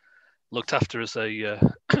looked after as they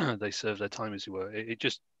they serve their time, as it were. It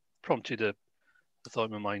just prompted a thought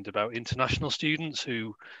in my mind about international students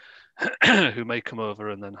who who may come over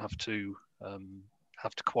and then have to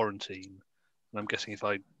quarantine. And I'm guessing if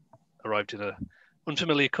I arrived in an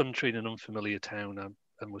unfamiliar country in an unfamiliar town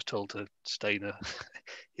and was told to stay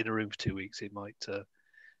in a room for 2 weeks, it might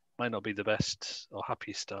not be the best or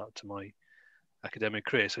happiest start to my academic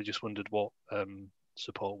career. So I just wondered what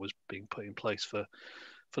support was being put in place for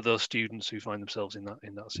those students who find themselves in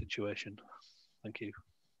that situation. Thank you.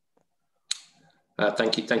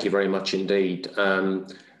 Thank you very much indeed.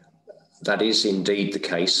 That is indeed the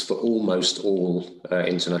case for almost all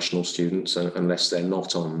international students, unless they're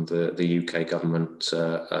not on the UK government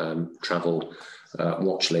travel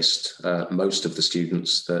watch list. Most of the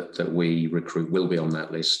students that we recruit will be on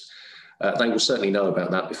that list. They will certainly know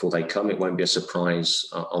about that before they come. It won't be a surprise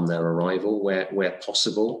on their arrival. Where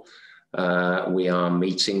possible, we are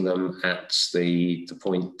meeting them at the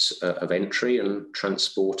point of entry and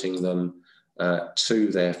transporting them to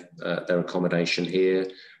their accommodation here.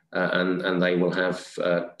 And they will have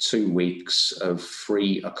 2 weeks of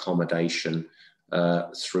free accommodation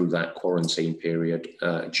through that quarantine period,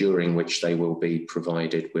 during which they will be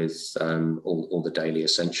provided with all the daily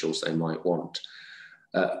essentials they might want.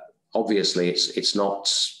 Obviously, it's not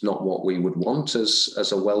what we would want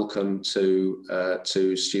as a welcome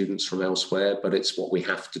to students from elsewhere, but it's what we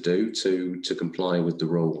have to do to comply with the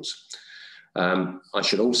rules. I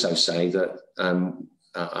should also say that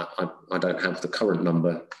I don't have the current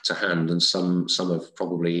number to hand, and some have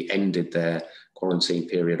probably ended their quarantine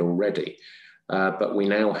period already. But we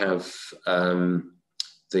now have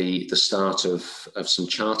the start of some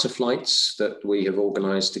charter flights that we have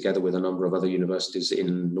organised together with a number of other universities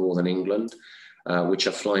in Northern England, which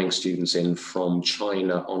are flying students in from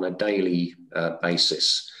China on a daily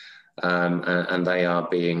basis. And they are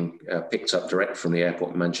being picked up direct from the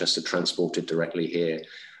airport in Manchester, transported directly here.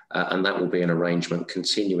 And that will be an arrangement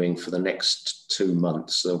continuing for the next 2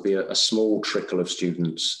 months. There'll be a small trickle of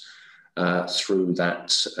students through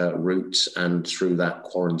that route and through that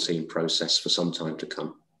quarantine process for some time to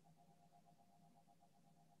come.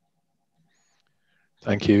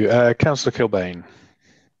 Thank you. Councillor Kilbane.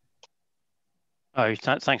 Oh,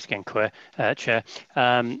 thanks again, Chair.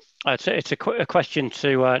 It's a question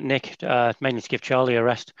to Nick, mainly to give Charlie a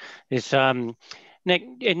rest. Nick,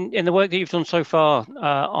 in the work that you've done so far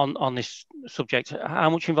on this subject, how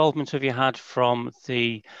much involvement have you had from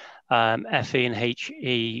the FE and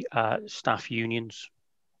HE staff unions?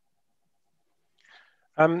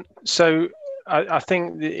 So I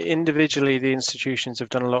think individually the institutions have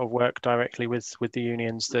done a lot of work directly with the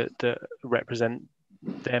unions that represent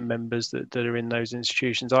their members that are in those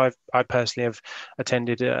institutions. I personally have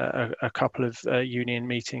attended a couple of union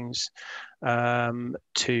meetings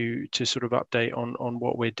to sort of update on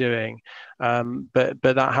what we're doing, but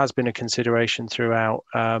that has been a consideration throughout.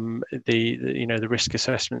 The risk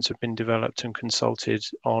assessments have been developed and consulted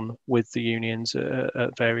on with the unions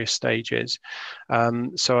at various stages.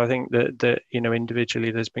 So I think that individually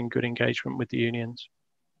there's been good engagement with the unions.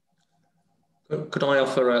 Could I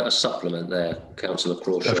offer a supplement there, Councillor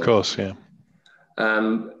Crawshaw? Of course, yeah.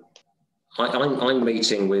 I'm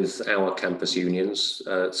meeting with our campus unions,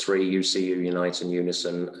 3, UCU, Unite and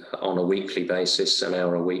Unison, on a weekly basis, an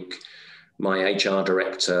hour a week. My HR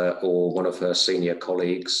director or one of her senior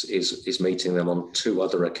colleagues is meeting them on 2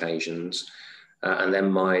 other occasions. And then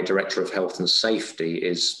my director of health and safety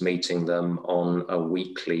is meeting them on a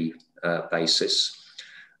weekly basis.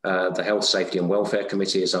 The Health, Safety and Welfare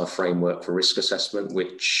Committee is our framework for risk assessment,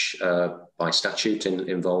 which by statute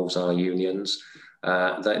involves our unions.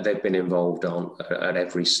 They've been involved at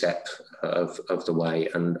every step of the way,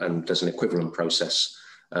 and there's an equivalent process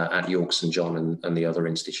at York St John and the other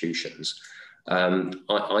institutions.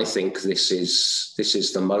 I think this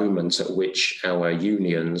is the moment at which our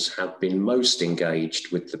unions have been most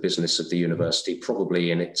engaged with the business of the university, probably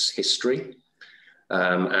in its history.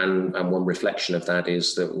 And one reflection of that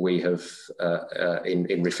is that we have,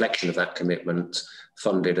 in reflection of that commitment,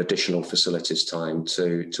 funded additional facilities time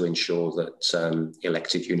to ensure that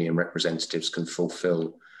elected union representatives can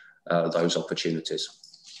fulfil those opportunities.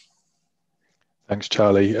 Thanks,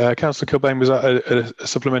 Charlie. Councillor Kilbane, was that a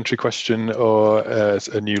supplementary question or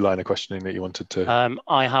a new line of questioning that you wanted to?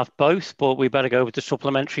 I have both, but we better go with the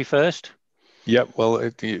supplementary first. Yep.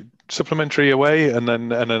 Well, supplementary away, and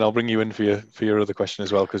then I'll bring you in for your other question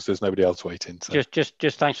as well, because there's nobody else waiting. So.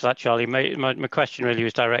 Just thanks for that, Charlie. My question really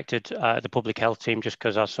was directed at the public health team, just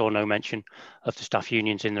because I saw no mention of the staff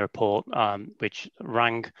unions in the report, which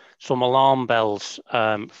rang some alarm bells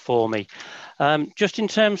for me. Just in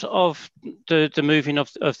terms of the moving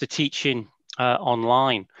of the teaching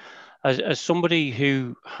online. As somebody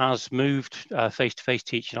who has moved face-to-face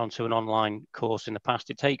teaching onto an online course in the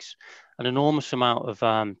past, it takes an enormous amount of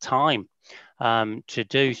time to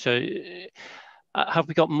do. So have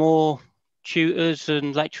we got more tutors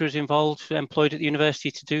and lecturers employed at the university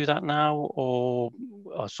to do that now, or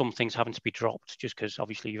are some things having to be dropped just because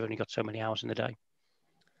obviously you've only got so many hours in the day?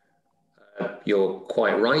 You're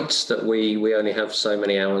quite right that we only have so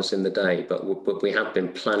many hours in the day, but we have been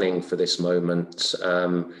planning for this moment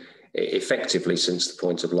effectively since the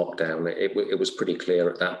point of lockdown. It was pretty clear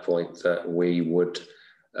at that point that we would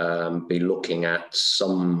be looking at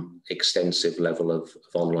some extensive level of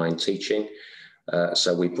online teaching.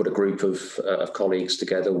 So we put a group of colleagues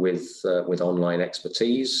together with online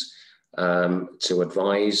expertise to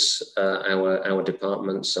advise our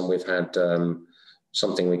departments, and we've had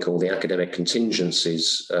something we call the Academic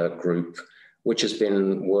Contingencies Group, which has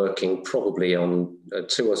been working probably on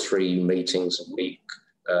 2 or 3 meetings a week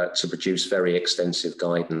to produce very extensive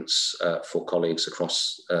guidance for colleagues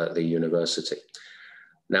across the university.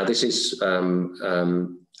 Now, this is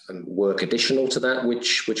work additional to that,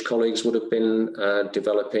 which colleagues would have been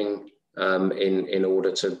developing in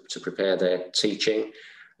order to prepare their teaching.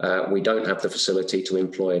 We don't have the facility to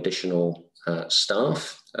employ additional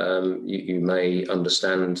staff. You may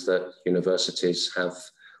understand that universities have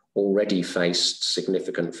already faced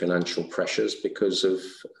significant financial pressures because of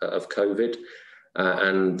COVID.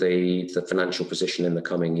 And the financial position in the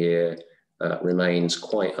coming year remains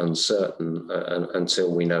quite uncertain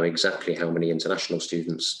until we know exactly how many international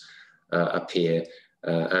students appear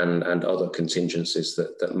and other contingencies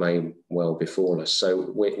that may well befall us.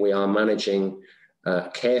 So we are managing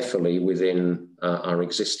carefully within our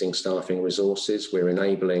existing staffing resources. We're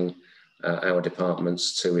enabling our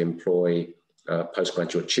departments to employ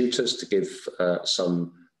postgraduate tutors to give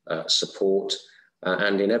some support.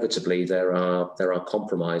 And inevitably, there are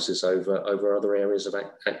compromises over other areas of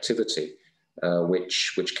activity,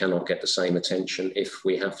 which cannot get the same attention if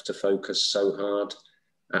we have to focus so hard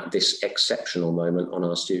at this exceptional moment on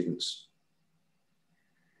our students.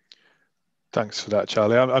 Thanks for that,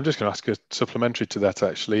 Charlie. I'm just going to ask a supplementary to that,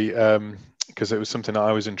 actually, because it was something that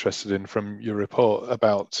I was interested in from your report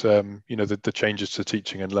about, the changes to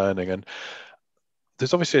teaching and learning. And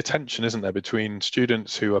there's obviously a tension, isn't there, between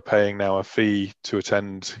students who are paying now a fee to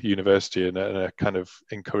attend university and are kind of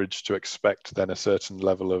encouraged to expect then a certain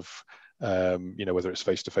level of, whether it's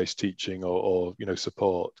face-to-face teaching or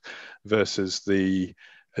support, versus the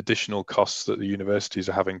additional costs that the universities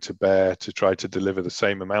are having to bear to try to deliver the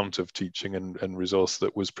same amount of teaching and resource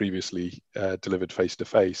that was previously delivered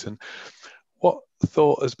face-to-face. And what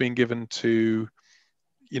thought has been given to,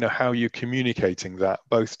 how you're communicating that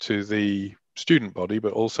both to the student body,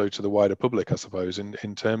 but also to the wider public, I suppose,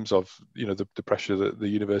 in terms of, the pressure that the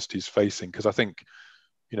university is facing? Because I think,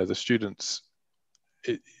 the students,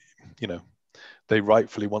 they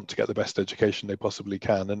rightfully want to get the best education they possibly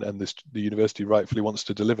can, and the university rightfully wants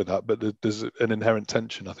to deliver that, but there's an inherent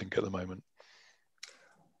tension, I think, at the moment.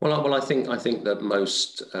 Well, I think that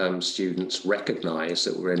most students recognise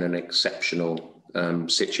that we're in an exceptional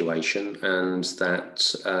situation, and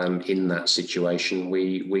that in that situation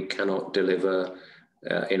we cannot deliver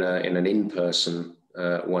in an in-person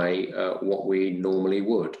way what we normally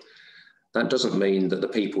would. That doesn't mean that the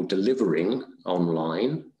people delivering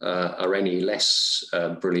online are any less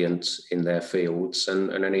brilliant in their fields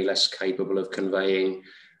and any less capable of conveying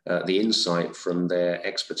the insight from their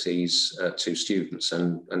expertise to students.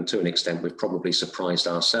 And to an extent, we've probably surprised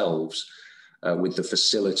ourselves with the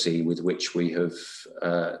facility with which we have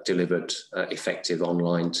delivered effective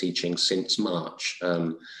online teaching since March,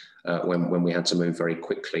 when we had to move very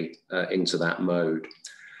quickly into that mode.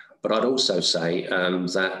 But I'd also say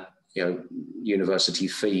that university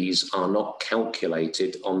fees are not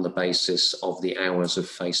calculated on the basis of the hours of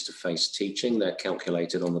face-to-face teaching. They're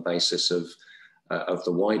calculated on the basis of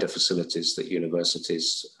the wider facilities that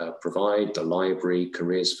universities provide, the library,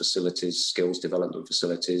 careers facilities, skills development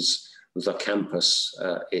facilities, the campus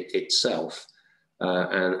itself,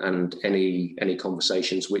 and any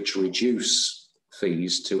conversations which reduce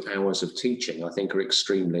fees to hours of teaching, I think, are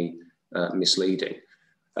extremely misleading.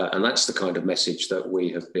 And that's the kind of message that we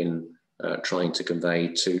have been trying to convey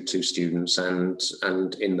to students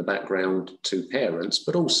and in the background to parents,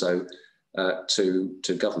 but also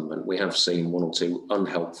to government. We have seen one or two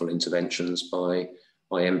unhelpful interventions by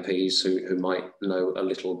MPs who might know a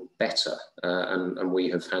little better, and we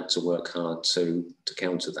have had to work hard to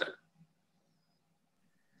counter that.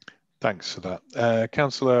 Thanks for that.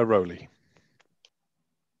 Councillor Rowley.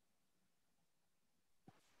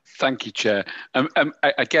 Thank you, Chair.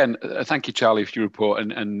 Again, thank you, Charlie, for your report,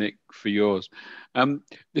 and Nick for yours.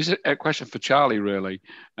 This is a question for Charlie, really.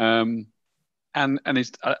 And I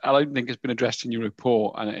don't think it's been addressed in your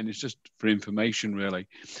report, and it's just for information, really.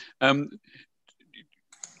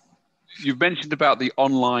 You've mentioned about the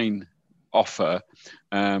online offer,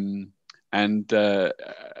 and a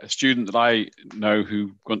student that I know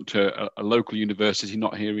who went to a local university,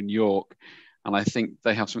 not here in York, and I think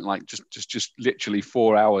they have something like just literally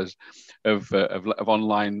 4 hours of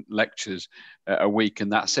online lectures a week,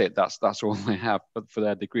 and that's it. That's all they have for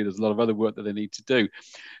their degree. There's a lot of other work that they need to do.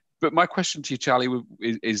 But my question to you, Charlie,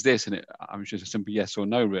 is this, and I'm sure it's a simple yes or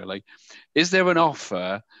no, really. Is there an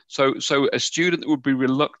offer, so a student that would be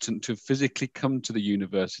reluctant to physically come to the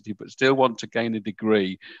university but still want to gain a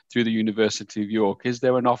degree through the University of York, is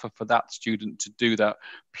there an offer for that student to do that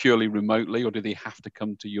purely remotely, or do they have to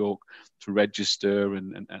come to York to register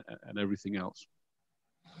and everything else?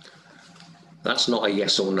 That's not a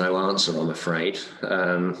yes or no answer, I'm afraid.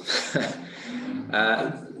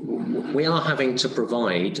 We are having to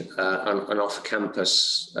provide an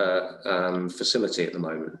off-campus facility at the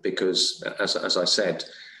moment because, as I said,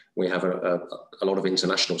 we have a lot of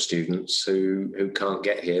international students who can't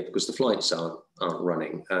get here because the flights aren't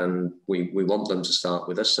running, and we want them to start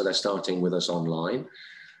with us, so they're starting with us online.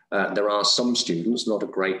 There are some students, not a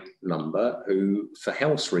great number, who, for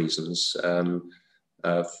health reasons,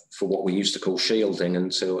 for what we used to call shielding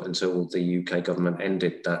until the UK government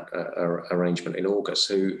ended that arrangement in August,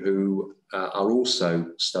 who are also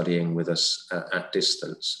studying with us at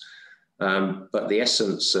distance. But the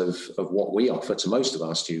essence of what we offer to most of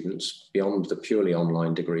our students, beyond the purely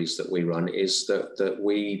online degrees that we run, is that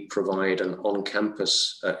we provide an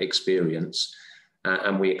on-campus experience,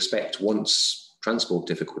 and we expect, once transport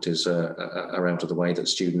difficulties are out of the way, that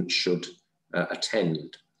students should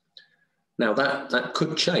attend. Now, that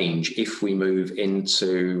could change if we move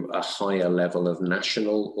into a higher level of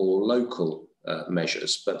national or local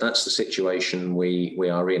measures, but that's the situation we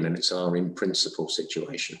are in, and it's our in principle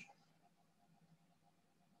situation.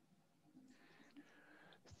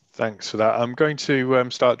 Thanks for that. I'm going to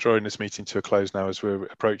start drawing this meeting to a close now as we're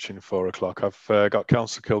approaching 4 o'clock. I've got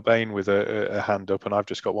Councillor Kilbane with a hand up, and I've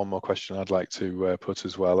just got one more question I'd like to put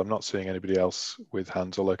as well. I'm not seeing anybody else with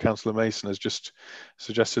hands, although Councillor Mason has just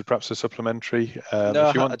suggested perhaps a supplementary.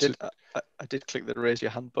 No, I did click the raise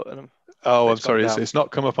your hand button. Oh, I'm sorry, it's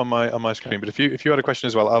not come up on my screen. But if you had a question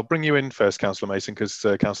as well, I'll bring you in first, Councillor Mason, because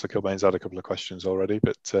Councillor Kilbane's had a couple of questions already.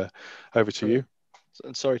 But over to you.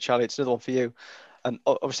 And sorry, Charlie, it's another one for you. And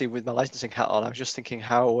obviously, with my licensing hat on, I was just thinking,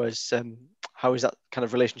 how is that kind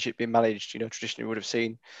of relationship being managed? You know, traditionally we would have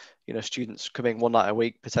seen, you know, students coming one night a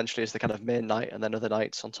week potentially as the kind of main night, and then other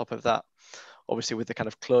nights on top of that. Obviously, with the kind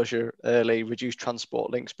of closure early, reduced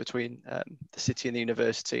transport links between the city and the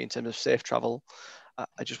university in terms of safe travel.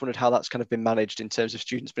 I just wondered how that's kind of been managed in terms of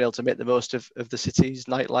students being able to make the most of the city's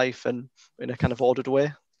nightlife and in a kind of ordered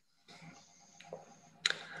way.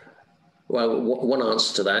 Well, one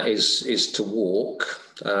answer to that is to walk.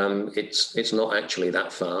 It's not actually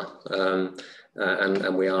that far.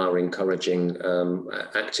 and we are encouraging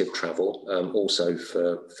active travel also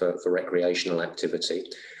for recreational activity.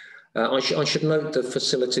 I should note the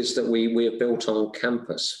facilities that we have built on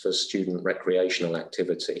campus for student recreational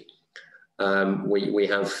activity. We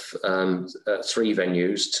have 3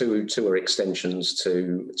 venues, two are extensions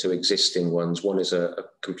to existing ones. One is a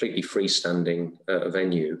completely freestanding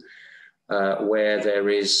venue where there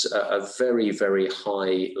is a very, very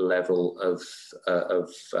high level of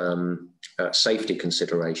safety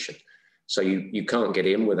consideration. So you can't get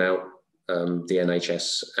in without the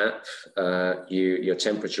NHS app. Your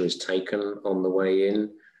temperature is taken on the way in.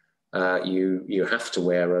 You have to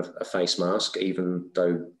wear a face mask, even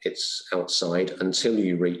though it's outside, until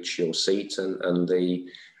you reach your seat, and the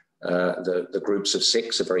groups of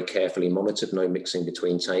 6 are very carefully monitored, no mixing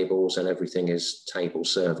between tables, and everything is table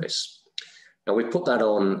service. Now, we put that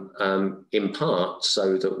on in part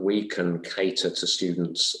so that we can cater to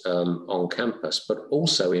students on campus, but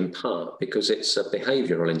also in part because it's a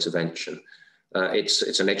behavioural intervention.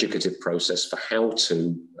 It's an educative process for how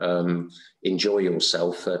to enjoy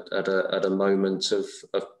yourself at a moment of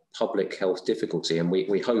public health difficulty. And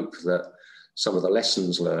we hope that some of the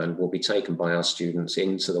lessons learned will be taken by our students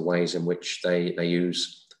into the ways in which they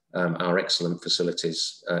use our excellent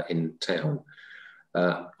facilities in town.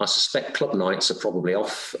 I suspect club nights are probably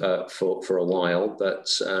off for a while, but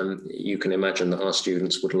you can imagine that our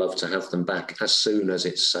students would love to have them back as soon as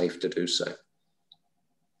it's safe to do so.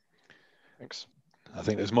 Thanks. I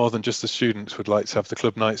think there's more than just the students would like to have the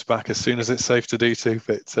club nights back as soon as it's safe to do so.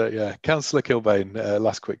 But yeah, Councillor Kilbane,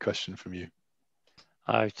 last quick question from you.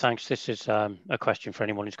 Thanks. This is a question for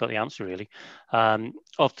anyone who's got the answer, really.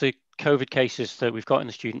 Of the COVID cases that we've got in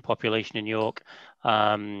the student population in York,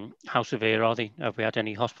 how severe are they? Have we had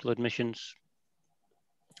any hospital admissions?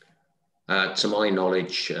 To my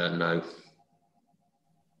knowledge, no.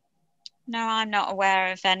 No, I'm not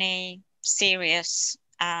aware of any serious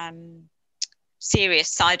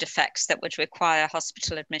side effects that would require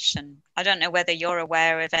hospital admission. I don't know whether you're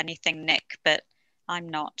aware of anything, Nick, but I'm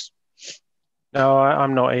not. No,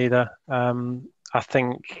 I'm not either. I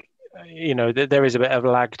think, you know, there is a bit of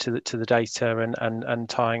lag to the data and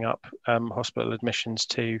tying up hospital admissions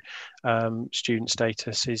to student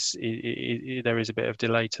status there is a bit of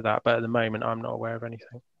delay to that. But at the moment, I'm not aware of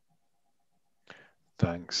anything.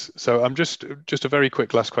 Thanks. So I'm just a very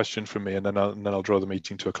quick last question from me, and then I'll draw the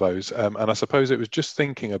meeting to a close. And I suppose it was just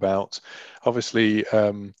thinking about, obviously,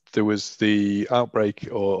 there was the outbreak,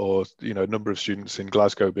 or you know, a number of students in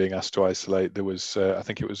Glasgow being asked to isolate. There was, I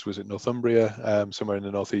think it was it Northumbria, somewhere in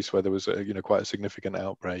the northeast, where there was quite a significant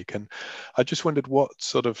outbreak. And I just wondered what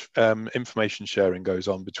sort of information sharing goes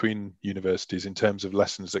on between universities in terms of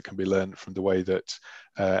lessons that can be learned from the way that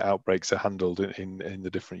outbreaks are handled in the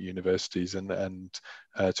different universities, and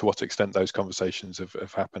to what extent those conversations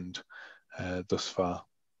have happened thus far.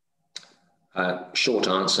 Short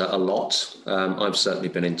answer, a lot. I've certainly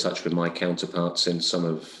been in touch with my counterparts in some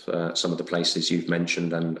of the places you've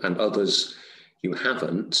mentioned, and others you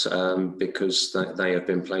haven't, because they have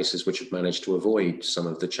been places which have managed to avoid some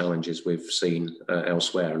of the challenges we've seen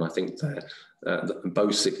elsewhere. And I think that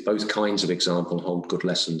both kinds of example hold good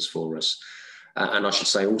lessons for us. And I should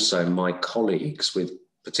say also, my colleagues with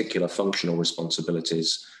particular functional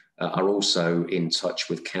responsibilities are also in touch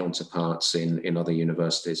with counterparts in other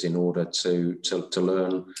universities in order to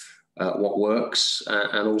learn what works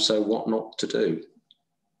and also what not to do.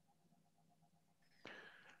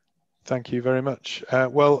 Thank you very much.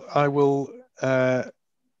 Well, I will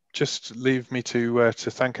just leave me to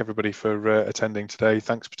thank everybody for attending today.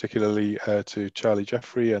 Thanks particularly to Charlie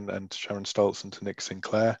Jeffrey and to Sharon Stoltz and to Nick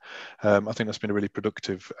Sinclair. I think that's been a really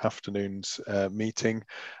productive afternoon's meeting.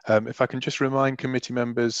 If I can just remind committee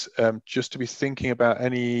members just to be thinking about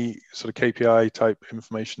any sort of KPI type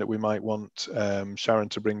information that we might want Sharon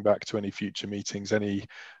to bring back to any future meetings, any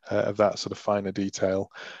of that sort of finer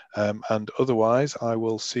detail. And otherwise, I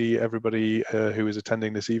will see everybody who is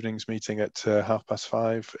attending this evening's meeting at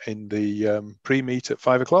 5:30 in the pre-meet at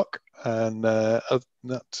 5 o'clock. And that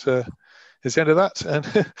is the end of that.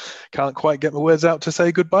 And can't quite get my words out to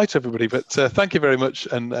say goodbye to everybody, but thank you very much,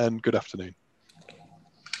 and good afternoon.